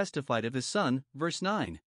hath testified of his Son, verse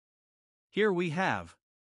 9. Here we have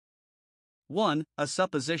 1. A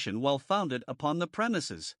supposition well founded upon the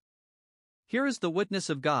premises. Here is the witness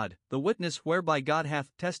of God, the witness whereby God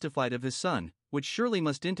hath testified of his Son, which surely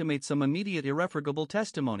must intimate some immediate irrefragable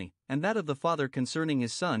testimony, and that of the Father concerning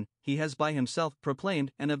his Son, he has by himself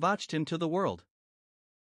proclaimed and avouched him to the world.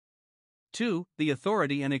 2. The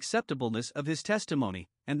authority and acceptableness of his testimony,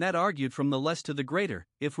 and that argued from the less to the greater,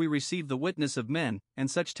 if we receive the witness of men, and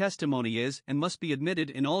such testimony is and must be admitted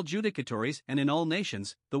in all judicatories and in all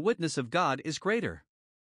nations, the witness of God is greater.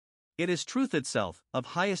 It is truth itself, of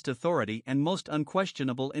highest authority and most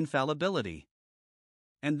unquestionable infallibility.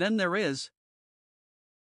 And then there is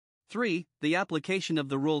 3. The application of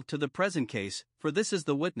the rule to the present case, for this is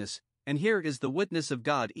the witness, and here is the witness of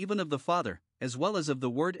God even of the Father, as well as of the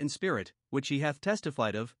Word and Spirit, which he hath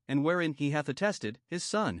testified of, and wherein he hath attested, his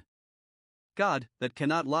Son. God, that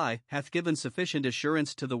cannot lie, hath given sufficient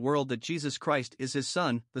assurance to the world that Jesus Christ is his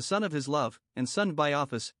Son, the Son of his love, and Son by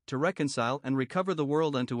office, to reconcile and recover the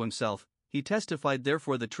world unto himself. He testified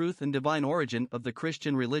therefore the truth and divine origin of the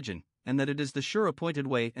Christian religion, and that it is the sure appointed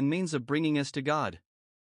way and means of bringing us to God.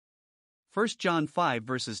 1 John 5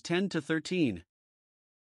 verses 10 to 13.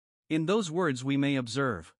 In those words we may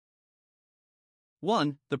observe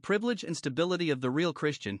 1. The privilege and stability of the real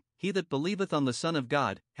Christian. He that believeth on the Son of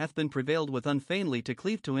God hath been prevailed with unfeignedly to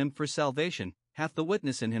cleave to him for salvation, hath the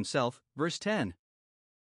witness in himself, verse 10.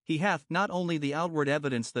 He hath not only the outward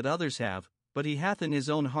evidence that others have, but he hath in his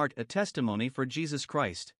own heart a testimony for Jesus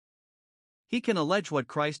Christ. He can allege what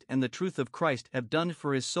Christ and the truth of Christ have done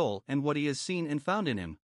for his soul and what he has seen and found in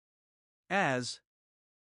him. As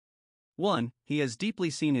 1. He has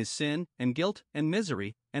deeply seen his sin and guilt and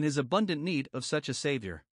misery, and his abundant need of such a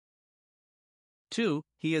Savior. 2.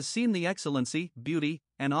 He has seen the excellency, beauty,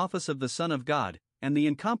 and office of the Son of God, and the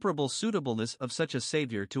incomparable suitableness of such a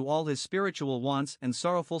Savior to all his spiritual wants and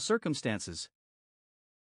sorrowful circumstances.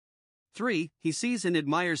 3. He sees and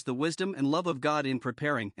admires the wisdom and love of God in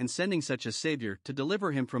preparing and sending such a Savior to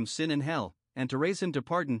deliver him from sin and hell, and to raise him to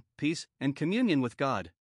pardon, peace, and communion with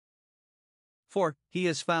God. 4. He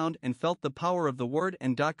has found and felt the power of the word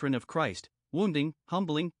and doctrine of Christ, wounding,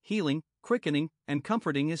 humbling, healing, quickening, and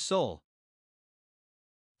comforting his soul.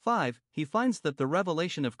 5. He finds that the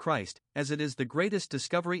revelation of Christ, as it is the greatest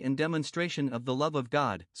discovery and demonstration of the love of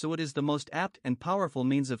God, so it is the most apt and powerful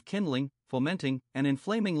means of kindling, fomenting, and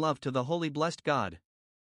inflaming love to the holy blessed God.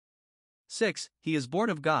 6. He is born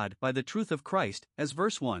of God by the truth of Christ, as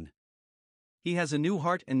verse 1. He has a new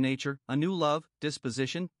heart and nature, a new love,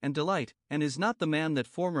 disposition, and delight, and is not the man that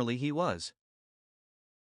formerly he was.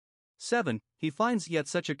 7. He finds yet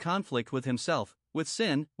such a conflict with himself, with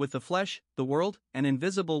sin, with the flesh, the world, and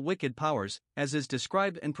invisible wicked powers, as is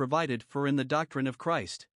described and provided for in the doctrine of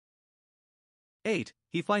Christ. 8.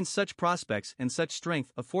 He finds such prospects and such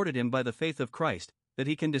strength afforded him by the faith of Christ, that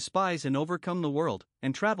he can despise and overcome the world,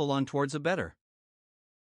 and travel on towards a better.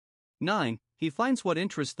 9. He finds what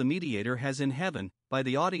interest the mediator has in heaven, by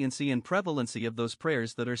the audiency and prevalency of those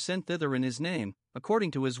prayers that are sent thither in his name, according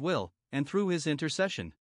to his will, and through his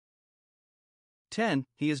intercession. 10.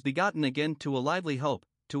 He is begotten again to a lively hope,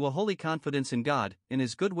 to a holy confidence in God, in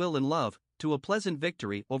his good will and love, to a pleasant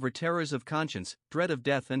victory over terrors of conscience, dread of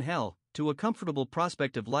death and hell, to a comfortable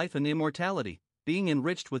prospect of life and immortality, being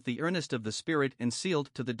enriched with the earnest of the Spirit and sealed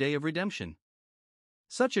to the day of redemption.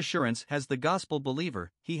 Such assurance has the gospel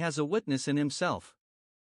believer, he has a witness in himself.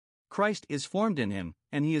 Christ is formed in him,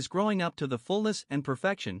 and he is growing up to the fullness and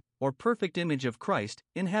perfection, or perfect image of Christ,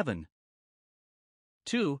 in heaven.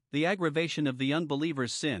 2. The aggravation of the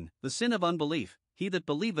unbeliever's sin, the sin of unbelief. He that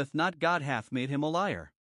believeth not God hath made him a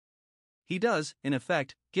liar. He does, in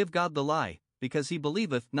effect, give God the lie, because he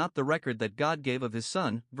believeth not the record that God gave of his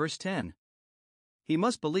Son, verse 10. He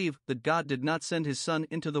must believe that God did not send his Son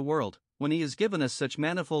into the world, when he has given us such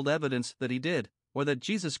manifold evidence that he did, or that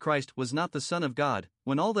Jesus Christ was not the Son of God,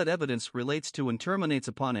 when all that evidence relates to and terminates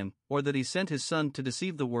upon him, or that he sent his Son to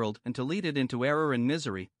deceive the world and to lead it into error and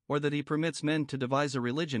misery, or that he permits men to devise a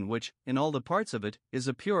religion which, in all the parts of it, is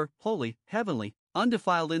a pure, holy, heavenly,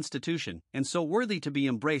 undefiled institution, and so worthy to be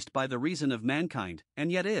embraced by the reason of mankind,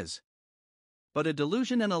 and yet is but a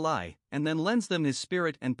delusion and a lie, and then lends them his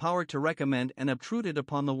Spirit and power to recommend and obtrude it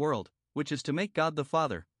upon the world, which is to make God the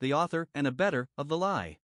Father, the author and abettor of the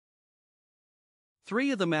lie.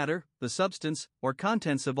 3. Of the matter, the substance, or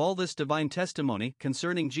contents of all this divine testimony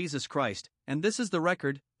concerning Jesus Christ, and this is the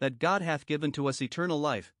record, that God hath given to us eternal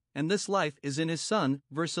life, and this life is in his Son,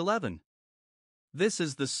 verse 11. This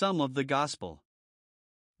is the sum of the gospel.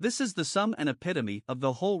 This is the sum and epitome of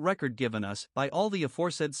the whole record given us by all the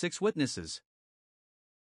aforesaid 6 witnesses.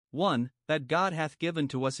 1. That God hath given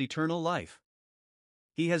to us eternal life.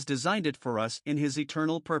 He has designed it for us in his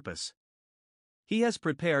eternal purpose. He has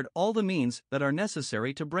prepared all the means that are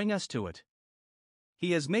necessary to bring us to it.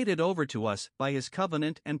 He has made it over to us by his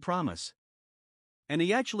covenant and promise. And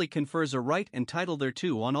he actually confers a right and title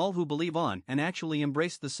thereto on all who believe on and actually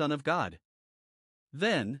embrace the Son of God.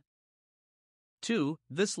 Then, 2.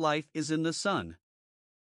 This life is in the Son.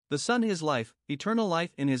 The Son his life, eternal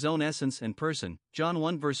life in his own essence and person, John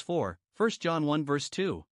 1 verse 4, 1 John 1 verse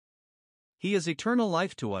 2. He is eternal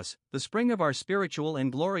life to us, the spring of our spiritual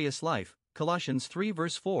and glorious life, Colossians 3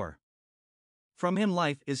 verse 4. From him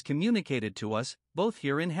life is communicated to us, both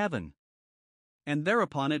here in heaven. And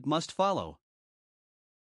thereupon it must follow.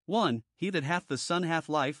 1. He that hath the Son hath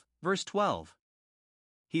life, verse 12.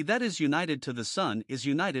 He that is united to the Son is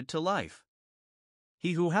united to life.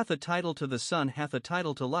 He who hath a title to the Son hath a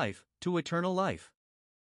title to life, to eternal life.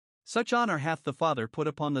 Such honor hath the Father put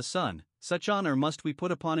upon the Son, such honor must we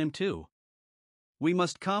put upon him too. We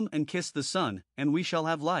must come and kiss the Son, and we shall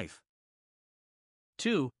have life.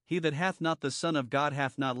 2. He that hath not the Son of God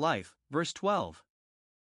hath not life, verse 12.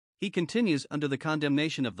 He continues under the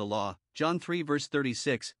condemnation of the law, John 3 verse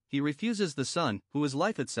 36, he refuses the Son, who is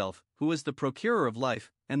life itself, who is the procurer of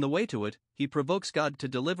life, and the way to it, he provokes God to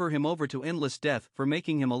deliver him over to endless death for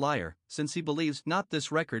making him a liar, since he believes not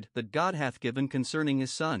this record that God hath given concerning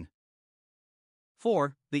his Son.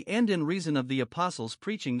 4. The end and reason of the apostles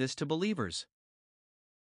preaching this to believers.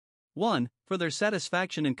 1. For their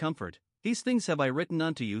satisfaction and comfort. These things have I written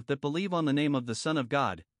unto you that believe on the name of the Son of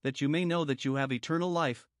God, that you may know that you have eternal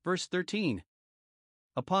life. Verse 13.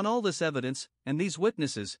 Upon all this evidence, and these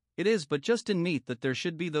witnesses, it is but just and meet that there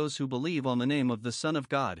should be those who believe on the name of the Son of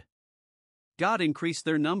God. God increase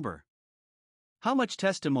their number. How much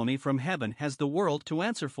testimony from heaven has the world to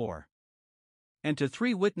answer for? And to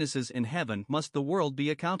 3 witnesses in heaven must the world be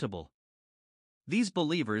accountable. These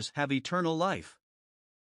believers have eternal life.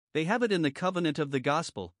 They have it in the covenant of the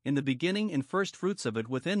gospel, in the beginning and first fruits of it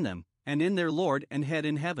within them, and in their Lord and Head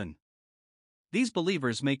in heaven. These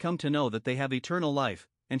believers may come to know that they have eternal life,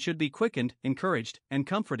 and should be quickened, encouraged, and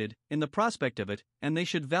comforted in the prospect of it, and they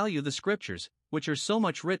should value the Scriptures, which are so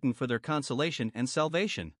much written for their consolation and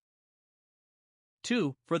salvation.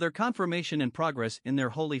 2. For their confirmation and progress in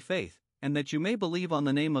their holy faith, and that you may believe on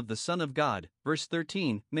the name of the Son of God, verse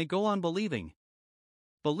 13, may go on believing.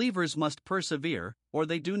 Believers must persevere, or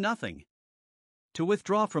they do nothing. To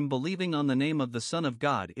withdraw from believing on the name of the Son of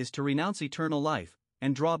God is to renounce eternal life,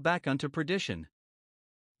 and draw back unto perdition.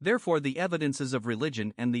 Therefore the evidences of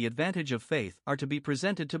religion and the advantage of faith are to be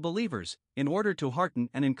presented to believers, in order to hearten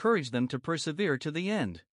and encourage them to persevere to the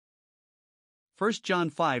end. 1 John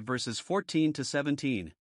 5 verses 14 to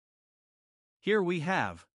 17. Here we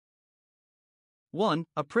have 1.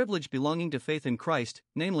 A privilege belonging to faith in Christ,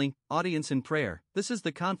 namely, audience in prayer. This is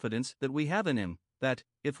the confidence that we have in Him, that,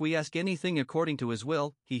 if we ask anything according to His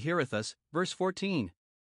will, He heareth us. Verse 14.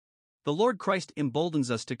 The Lord Christ emboldens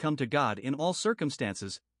us to come to God in all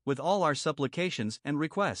circumstances, with all our supplications and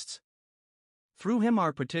requests. Through Him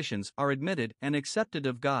our petitions are admitted and accepted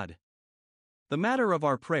of God. The matter of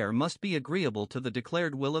our prayer must be agreeable to the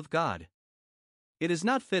declared will of God. It is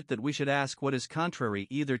not fit that we should ask what is contrary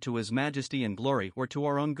either to His majesty and glory or to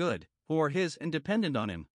our own good, who are His and dependent on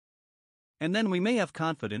Him. And then we may have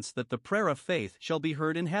confidence that the prayer of faith shall be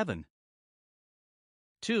heard in heaven.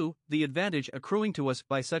 2. The advantage accruing to us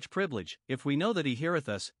by such privilege. If we know that He heareth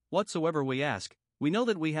us, whatsoever we ask, we know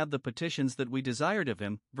that we have the petitions that we desired of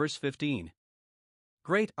Him. Verse 15.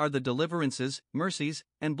 Great are the deliverances, mercies,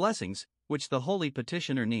 and blessings, which the holy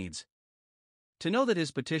petitioner needs. To know that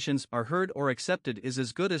his petitions are heard or accepted is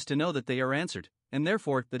as good as to know that they are answered, and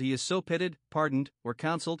therefore that he is so pitied, pardoned, or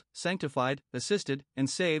counseled, sanctified, assisted, and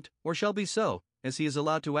saved, or shall be so, as he is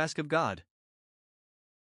allowed to ask of God.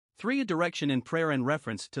 3. A direction in prayer and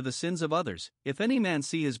reference to the sins of others. If any man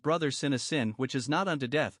see his brother sin a sin which is not unto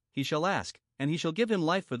death, he shall ask, and he shall give him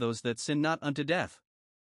life for those that sin not unto death.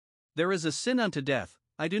 There is a sin unto death,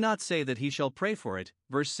 I do not say that he shall pray for it.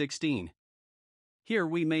 Verse 16. Here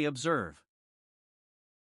we may observe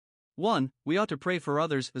 1. We ought to pray for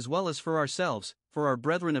others as well as for ourselves, for our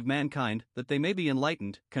brethren of mankind, that they may be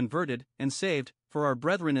enlightened, converted, and saved, for our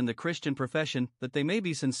brethren in the Christian profession, that they may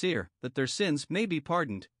be sincere, that their sins may be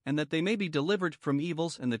pardoned, and that they may be delivered from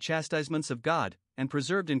evils and the chastisements of God, and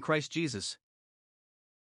preserved in Christ Jesus.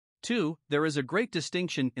 2. There is a great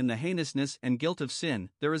distinction in the heinousness and guilt of sin.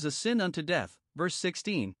 There is a sin unto death, verse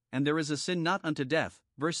 16, and there is a sin not unto death,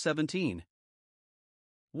 verse 17.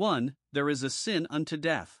 1. There is a sin unto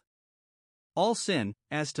death. All sin,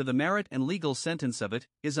 as to the merit and legal sentence of it,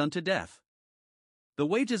 is unto death. The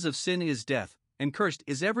wages of sin is death, and cursed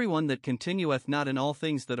is every one that continueth not in all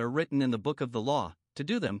things that are written in the book of the law, to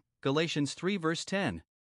do them. Galatians 3 verse 10.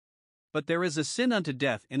 But there is a sin unto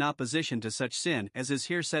death in opposition to such sin as is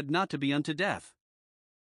here said not to be unto death.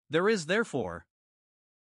 There is therefore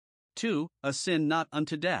 2. A sin not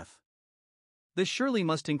unto death. This surely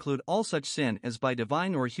must include all such sin as by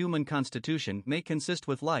divine or human constitution may consist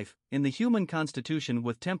with life, in the human constitution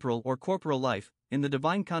with temporal or corporal life, in the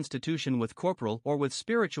divine constitution with corporal or with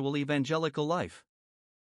spiritual evangelical life.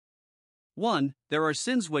 1. There are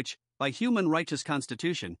sins which, by human righteous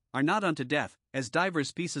constitution, are not unto death, as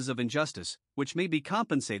divers pieces of injustice, which may be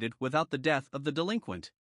compensated without the death of the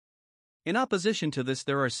delinquent. In opposition to this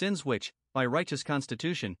there are sins which, by righteous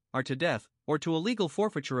constitution, are to death, or to a legal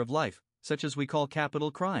forfeiture of life, such as we call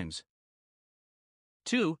capital crimes.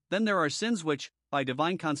 2. Then there are sins which, by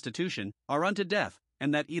divine constitution, are unto death,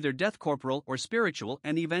 and that either death corporal or spiritual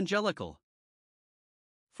and evangelical.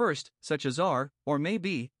 First, such as are, or may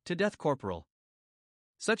be, to death corporal.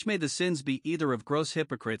 Such may the sins be either of gross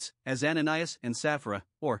hypocrites, as Ananias and Sapphira,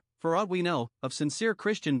 or, for aught we know, of sincere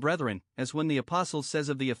Christian brethren, as when the Apostle says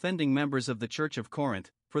of the offending members of the church of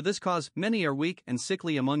Corinth, For this cause many are weak and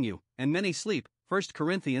sickly among you, and many sleep. 1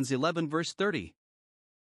 Corinthians 11 verse 30.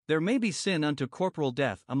 There may be sin unto corporal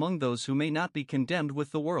death among those who may not be condemned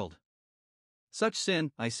with the world. Such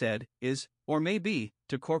sin, I said, is, or may be,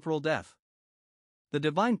 to corporal death. The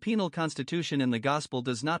divine penal constitution in the gospel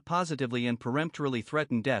does not positively and peremptorily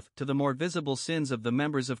threaten death to the more visible sins of the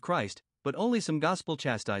members of Christ, but only some gospel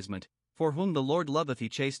chastisement, for whom the Lord loveth he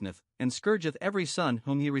chasteneth, and scourgeth every son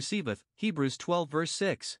whom he receiveth. Hebrews 12 verse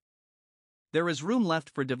 6. There is room left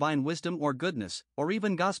for divine wisdom or goodness, or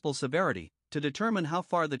even gospel severity, to determine how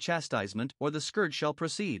far the chastisement or the scourge shall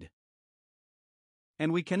proceed.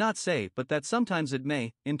 And we cannot say but that sometimes it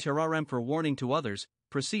may, in terrorem for warning to others,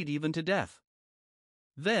 proceed even to death.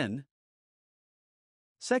 Then,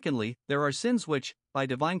 secondly, there are sins which, by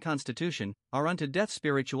divine constitution, are unto death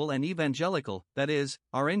spiritual and evangelical, that is,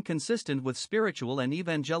 are inconsistent with spiritual and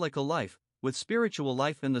evangelical life, with spiritual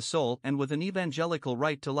life in the soul and with an evangelical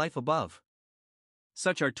right to life above.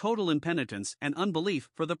 Such are total impenitence and unbelief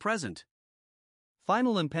for the present.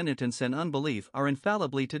 Final impenitence and unbelief are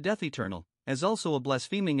infallibly to death eternal, as also a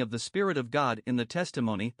blaspheming of the Spirit of God in the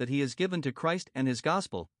testimony that he has given to Christ and his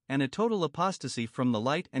gospel, and a total apostasy from the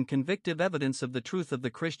light and convictive evidence of the truth of the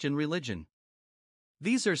Christian religion.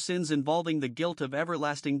 These are sins involving the guilt of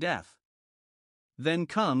everlasting death. Then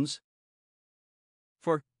comes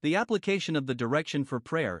 4. The application of the direction for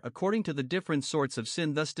prayer according to the different sorts of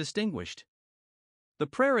sin thus distinguished. The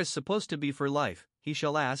prayer is supposed to be for life. He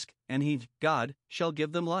shall ask, and he, God, shall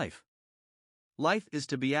give them life. Life is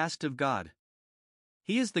to be asked of God.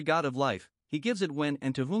 He is the God of life, he gives it when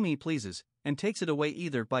and to whom he pleases, and takes it away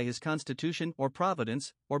either by his constitution or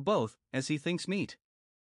providence, or both, as he thinks meet.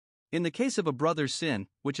 In the case of a brother's sin,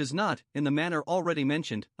 which is not, in the manner already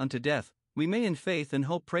mentioned, unto death, we may in faith and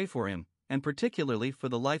hope pray for him, and particularly for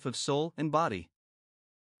the life of soul and body.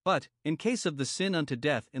 But, in case of the sin unto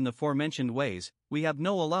death in the forementioned ways, we have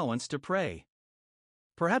no allowance to pray.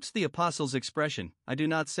 Perhaps the Apostle's expression, I do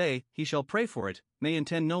not say, he shall pray for it, may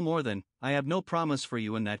intend no more than, I have no promise for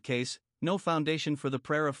you in that case, no foundation for the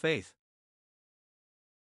prayer of faith.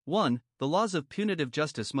 1. The laws of punitive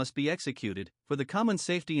justice must be executed, for the common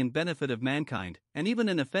safety and benefit of mankind, and even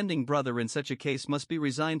an offending brother in such a case must be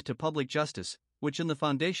resigned to public justice, which in the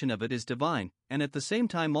foundation of it is divine, and at the same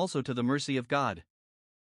time also to the mercy of God.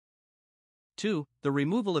 2. The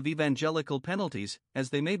removal of evangelical penalties, as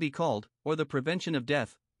they may be called, or the prevention of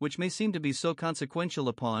death, which may seem to be so consequential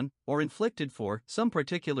upon, or inflicted for, some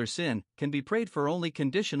particular sin, can be prayed for only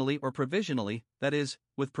conditionally or provisionally, that is,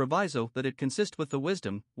 with proviso that it consist with the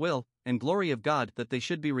wisdom, will, and glory of God that they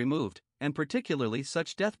should be removed, and particularly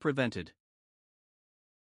such death prevented.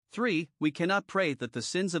 3. We cannot pray that the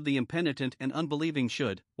sins of the impenitent and unbelieving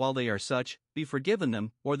should, while they are such, be forgiven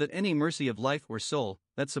them, or that any mercy of life or soul,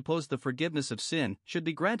 that suppose the forgiveness of sin, should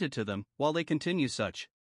be granted to them, while they continue such.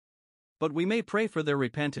 But we may pray for their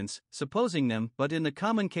repentance, supposing them, but in the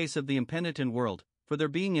common case of the impenitent world, for their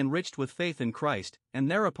being enriched with faith in Christ,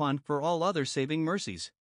 and thereupon for all other saving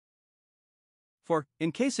mercies. For,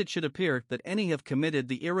 in case it should appear that any have committed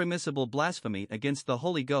the irremissible blasphemy against the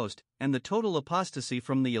Holy Ghost, and the total apostasy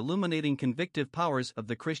from the illuminating convictive powers of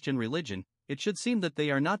the Christian religion, it should seem that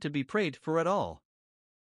they are not to be prayed for at all.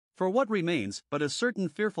 For what remains but a certain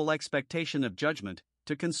fearful expectation of judgment,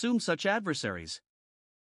 to consume such adversaries?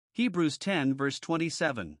 Hebrews 10 verse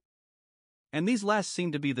 27. And these last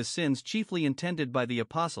seem to be the sins chiefly intended by the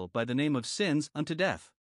Apostle by the name of sins unto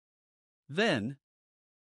death. Then,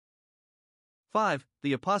 5.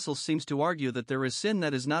 The Apostle seems to argue that there is sin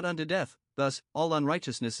that is not unto death, thus, all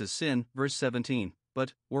unrighteousness is sin, verse 17.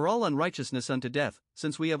 But, were all unrighteousness unto death,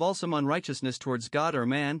 since we have all some unrighteousness towards God or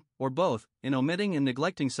man, or both, in omitting and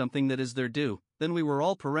neglecting something that is their due, then we were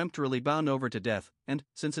all peremptorily bound over to death, and,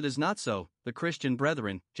 since it is not so, the Christian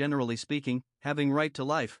brethren, generally speaking, having right to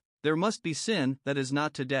life, there must be sin that is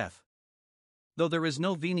not to death. Though there is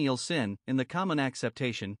no venial sin, in the common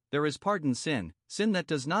acceptation, there is pardon sin, sin that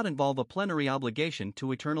does not involve a plenary obligation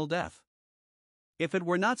to eternal death. If it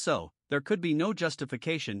were not so, there could be no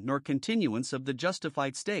justification nor continuance of the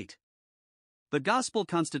justified state. The gospel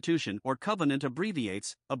constitution or covenant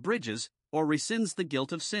abbreviates, abridges, or rescinds the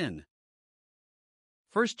guilt of sin.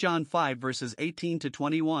 1 John 5 verses 18 to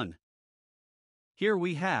 21. Here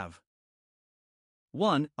we have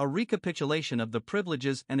 1. A recapitulation of the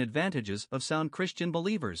privileges and advantages of sound Christian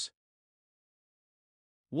believers.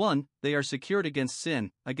 1. They are secured against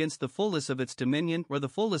sin, against the fullness of its dominion or the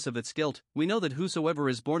fullness of its guilt. We know that whosoever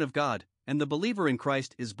is born of God, and the believer in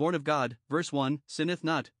Christ is born of God, verse 1, sinneth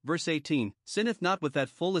not, verse 18, sinneth not with that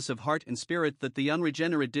fullness of heart and spirit that the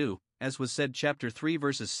unregenerate do, as was said chapter 3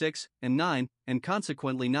 verses 6 and 9, and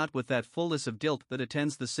consequently not with that fullness of guilt that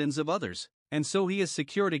attends the sins of others, and so he is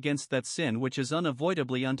secured against that sin which is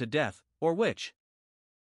unavoidably unto death, or which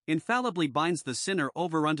infallibly binds the sinner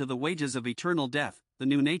over unto the wages of eternal death, the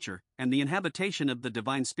new nature, and the inhabitation of the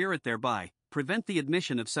divine Spirit thereby, prevent the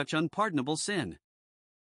admission of such unpardonable sin.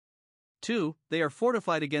 2. They are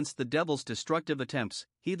fortified against the devil's destructive attempts.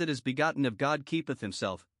 He that is begotten of God keepeth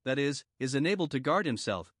himself, that is enabled to guard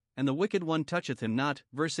himself, and the wicked one toucheth him not,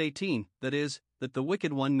 verse 18, that is, that the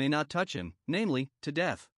wicked one may not touch him, namely, to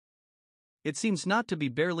death. It seems not to be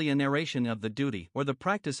barely a narration of the duty or the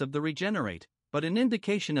practice of the regenerate, but an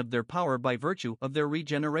indication of their power by virtue of their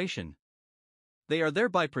regeneration. They are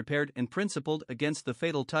thereby prepared and principled against the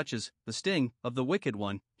fatal touches, the sting, of the wicked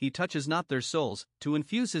one. He touches not their souls, to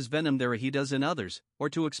infuse his venom there he does in others, or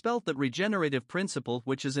to expel that regenerative principle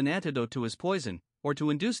which is an antidote to his poison, or to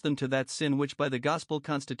induce them to that sin which by the gospel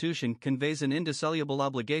constitution conveys an indissoluble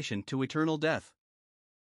obligation to eternal death.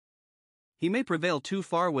 He may prevail too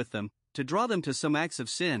far with them, to draw them to some acts of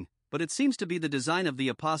sin, but it seems to be the design of the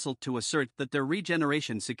apostle to assert that their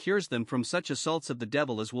regeneration secures them from such assaults of the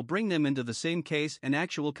devil as will bring them into the same case and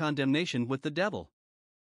actual condemnation with the devil.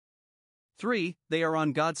 3. They are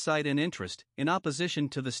on God's side in interest, in opposition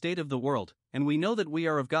to the state of the world, and we know that we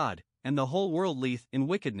are of God, and the whole world lieth in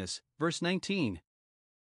wickedness, verse 19.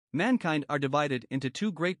 Mankind are divided into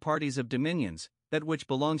two great parties of dominions, that which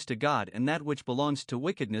belongs to God and that which belongs to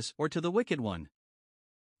wickedness or to the wicked one.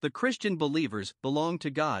 The Christian believers belong to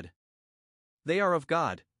God. They are of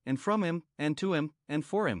God, and from Him, and to Him, and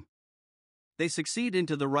for Him. They succeed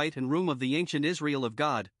into the right and room of the ancient Israel of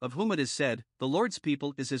God, of whom it is said, the Lord's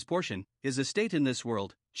people is his portion, his estate in this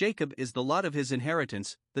world. Jacob is the lot of his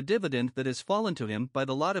inheritance, the dividend that has fallen to him by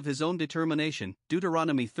the lot of his own determination.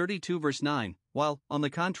 Deuteronomy 32 verse 9. While, on the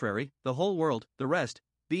contrary, the whole world, the rest,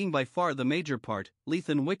 being by far the major part, lieth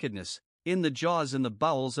in wickedness, in the jaws and the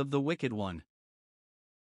bowels of the wicked one.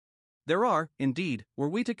 There are, indeed, were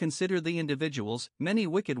we to consider the individuals, many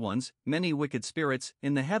wicked ones, many wicked spirits,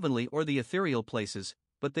 in the heavenly or the ethereal places,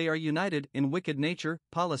 but they are united in wicked nature,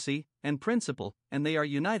 policy, and principle, and they are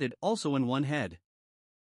united also in one head.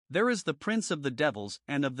 There is the prince of the devils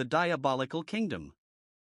and of the diabolical kingdom.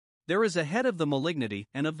 There is a head of the malignity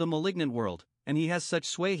and of the malignant world, and he has such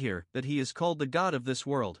sway here that he is called the god of this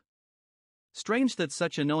world. Strange that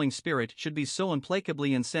such a knowing spirit should be so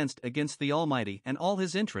implacably incensed against the Almighty and all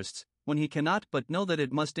his interests, when he cannot but know that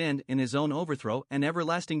it must end in his own overthrow and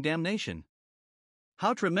everlasting damnation.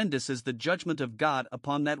 How tremendous is the judgment of God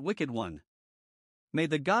upon that wicked one! May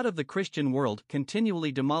the God of the Christian world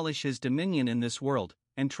continually demolish his dominion in this world,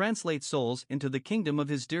 and translate souls into the kingdom of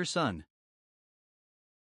his dear Son.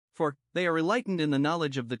 For they are enlightened in the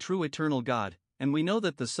knowledge of the true eternal God, and we know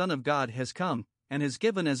that the Son of God has come, and has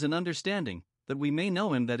given us an understanding, that we may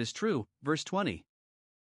know him that is true. Verse 20.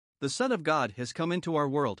 The Son of God has come into our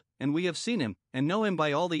world, and we have seen him, and know him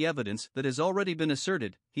by all the evidence that has already been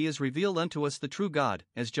asserted. He has revealed unto us the true God,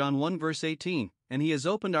 as John 1 verse 18, and he has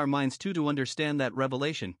opened our minds to understand that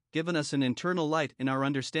revelation, given us an internal light in our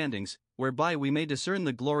understandings, whereby we may discern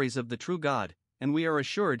the glories of the true God, and we are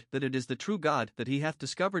assured that it is the true God that he hath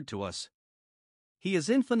discovered to us. He is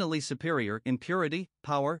infinitely superior in purity,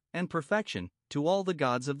 power, and perfection, to all the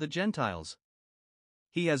gods of the Gentiles.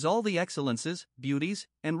 He has all the excellences, beauties,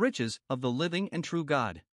 and riches of the living and true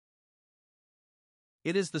God.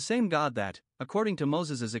 It is the same God that, according to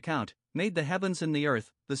Moses' account, made the heavens and the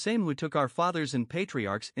earth, the same who took our fathers and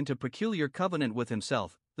patriarchs into peculiar covenant with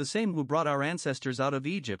himself, the same who brought our ancestors out of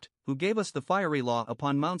Egypt, who gave us the fiery law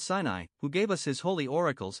upon Mount Sinai, who gave us his holy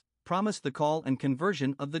oracles, promised the call and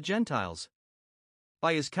conversion of the Gentiles.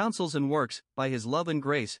 By his counsels and works, by his love and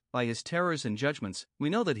grace, by his terrors and judgments, we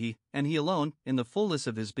know that he, and he alone, in the fullness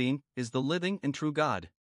of his being, is the living and true God.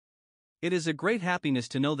 It is a great happiness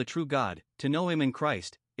to know the true God, to know him in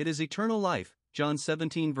Christ. It is eternal life. John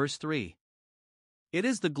 17 verse 3. It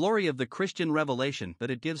is the glory of the Christian revelation that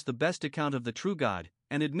it gives the best account of the true God,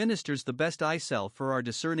 and administers the best eye-salve for our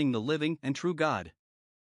discerning the living and true God.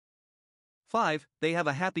 5. They have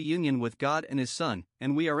a happy union with God and his Son,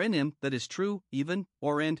 and we are in him that is true, even,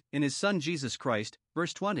 or in his Son Jesus Christ.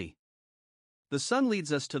 Verse 20. The Son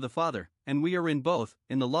leads us to the Father, and we are in both,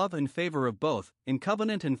 in the love and favor of both, in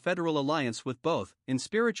covenant and federal alliance with both, in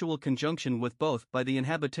spiritual conjunction with both by the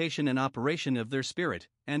inhabitation and operation of their Spirit,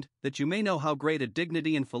 and, that you may know how great a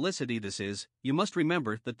dignity and felicity this is, you must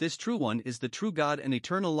remember that this true one is the true God and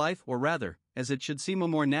eternal life, or rather, as it should seem a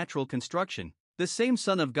more natural construction, this same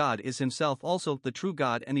Son of God is himself also the true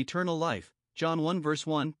God and eternal life. John 1 verse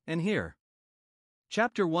 1, and here.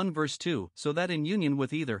 Chapter 1 verse 2, so that in union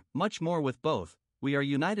with either, much more with both, we are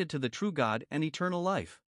united to the true God and eternal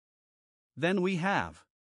life. Then we have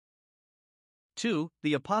 2.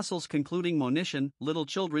 The Apostles' concluding monition, little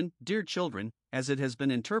children, dear children, as it has been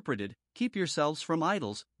interpreted, keep yourselves from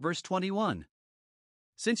idols, verse 21.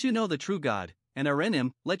 Since you know the true God, and are in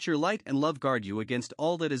him, let your light and love guard you against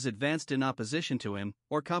all that is advanced in opposition to him,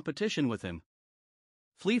 or competition with him.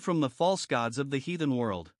 Flee from the false gods of the heathen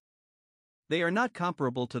world. They are not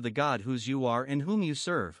comparable to the God whose you are and whom you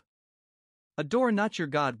serve. Adore not your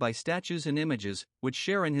God by statues and images, which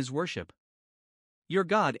share in his worship. Your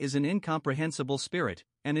God is an incomprehensible spirit,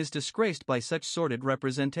 and is disgraced by such sordid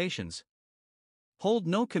representations. Hold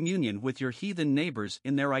no communion with your heathen neighbors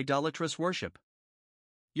in their idolatrous worship.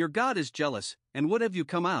 Your God is jealous, and would have you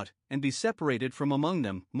come out, and be separated from among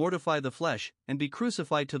them, mortify the flesh, and be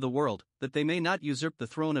crucified to the world, that they may not usurp the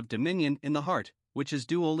throne of dominion in the heart, which is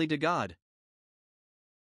due only to God.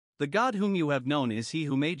 The God whom you have known is he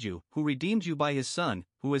who made you, who redeemed you by his Son,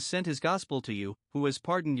 who has sent his gospel to you, who has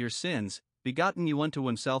pardoned your sins, begotten you unto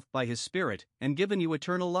himself by his Spirit, and given you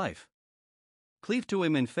eternal life. Cleave to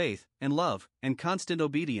him in faith, and love, and constant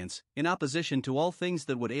obedience, in opposition to all things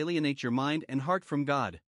that would alienate your mind and heart from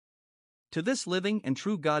God. To this living and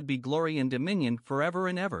true God be glory and dominion forever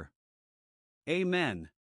and ever. Amen.